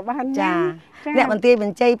ពេញក៏បានញ៉ាំអ្នកបន្ទាយប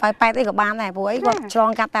ញ្ជ័យប៉ែតអីក៏បានដែរព្រោះអីគាត់ឆ្លង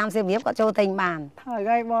កាត់តាមសៀមរាបគាត់ចូលទិញបាន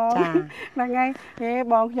ហើយបងហ្នឹងហើយហេ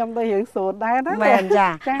បងខ្ញុំទៅរៀងស្រួលដែរណាមែនចា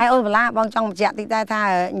ហើយអូនបន្លាបងចង់បញ្ជាក់តិចដែរថា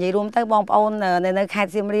និយាយរួមទៅបងប្អូននៅខេត្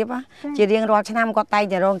តសៀមរាបជារៀងរាល់ឆ្នាំគាត់តែង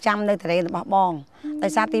តែរងចាំនៅទរ៉េនរបស់បងដោ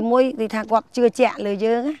យសារទី1គឺថាគាត់ជឿជាក់លើ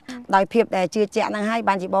យើងដោយភាពដែលជឿជាក់ហ្នឹងហើយ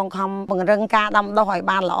បានជាបងខំពង្រឹងការដាំដុះឲ្យ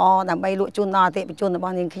បានល្អដើម្បីលក់ជូនដល់អតិថិជនរប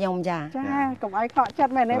ស់នាងខ្ញុំចាកុំឲ្យខកចិត្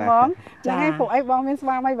តមែនទេបងចាហើយពួកអីបងមានស្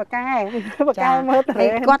វាមីបកាមើលទៅ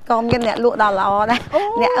គាត់ក៏មានអ្នកលក់ដល់ល្អដែរ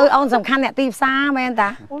អ្នកអូនសំខាន់អ្នកទីផ្សារមែនតា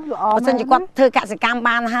បើមិនជាគាត់ធ្វើកសិកម្ម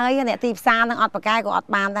បានហើយអ្នកទីផ្សារនឹងអត់បកាក៏អត់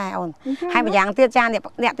បានដែរអូនហើយម្យ៉ាងទៀតចា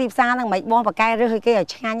អ្នកទីផ្សារនឹងមិនបងបការើសឲ្យគេឲ្យ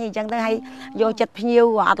ឆ្ងាញ់អីចឹងទៅហើយយកចិត្តភ្ញៀវ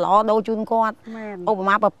អត់ល្អដូរជូនគាត់ឧប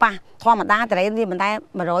មាបើប៉ះធម្មតាតរ៉េនវាមិនដែរ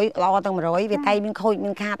100ល្អទាំង100វាតែមានខូចមា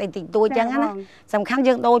នខាតអីតិចតួចចឹងណាសំខាន់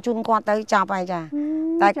យើងដូរជូនគាត់ទៅចប់ហើយចា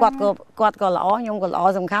តែគាត់ក៏ល្អខ្ញុំក៏ល្អ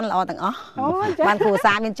សំខាន់ល្អទាំងអស់បានគ្រួ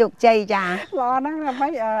សារមានជោគជ័យចាល្អណាស់ដើម្បី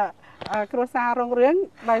គ្រួសាររុងរឿង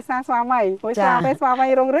ដោយសារស្វាមីព្រោះស្វាមី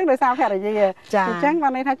រុងរឿងដោយសារភរិយាអញ្ចឹងបា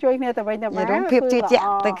នន័យថាជួយគ្នាទៅវិញទៅមករួមភាពជឿជាក់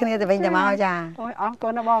ទៅគ្នាទៅវិញទៅមកចាអូយអរគុ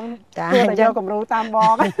ណណាបងជួយតែយកគំរូតាមប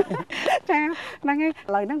ងចាហ្នឹងហើយ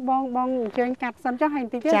ឥឡូវហ្នឹងបងអញ្ជើញកាត់សិនចុះហើយប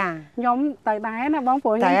ន្តិចទៀតខ្ញុំទៅដែរណាបងព្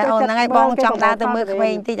រោះខ្ញុំចូលចិត្តហ្នឹងហើយបងចង់ដើរទៅមើលក្មេ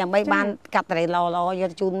ងបន្តិចដើម្បីបានកាត់តរ៉េល្អយ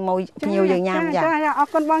កជូនមួយភ្ញៀវយើងញ៉ាំចាអរ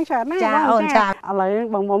គុណបងច្រើនណាស់ចាអូនចាឥឡូវ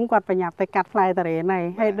បងមុំគាត់ប្រញាប់ទៅកាត់ផ្លែតរ៉េន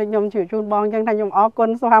ហើយដូចខ្ញុំជូនបងអញ្ចឹងថាខ្ញុំអរគុណ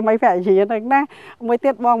ស្វាមីភរិយាហ្នឹងណាមួយ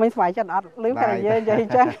ទៀតបងមិនស្វ័យចិត្តអត់ឮភរិយានិយាយ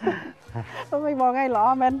ចឹងអូយបងឯងល្អ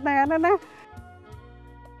មែនតើណា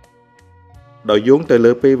ដោយយោងទៅ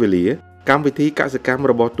លើពេលវេលាកម្មវិធីកសិកម្ម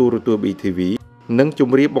របស់ទូរទស្សន៍ BTV នឹងជ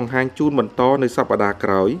ម្រាបបង្ហាញជូនបន្តនៅសប្តាហ៍ក្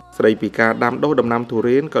រោយស្ដីពីការដាំដុះដំណាំទុ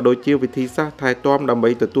រេនក៏ដូចជាវិធីសាស្ត្រថែទាំដើម្បី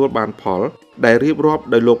ទទួលបានផលដែលរៀបរាប់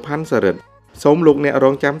ដោយលោកផាន់សារិទ្ធសូមលោកអ្នករ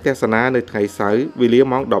ងចាំទស្សនានៅថ្ងៃសៅរ៍វេលា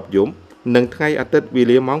ម៉ោង 10 យប់និងថ្ងៃអាទិត្យវេ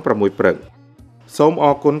លាម៉ោង 6 ព្រឹកសូមអ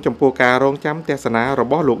រគុណចំពោះការរងចាំទស្សនារ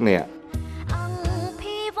បស់លោកអ្នក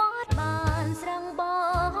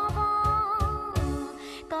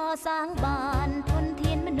សាងបានធន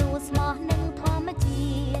ធានមនុស្សស្មោះនឹងធម្ម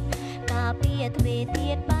ជាតិការពារទ្វេទៀ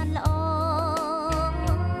ត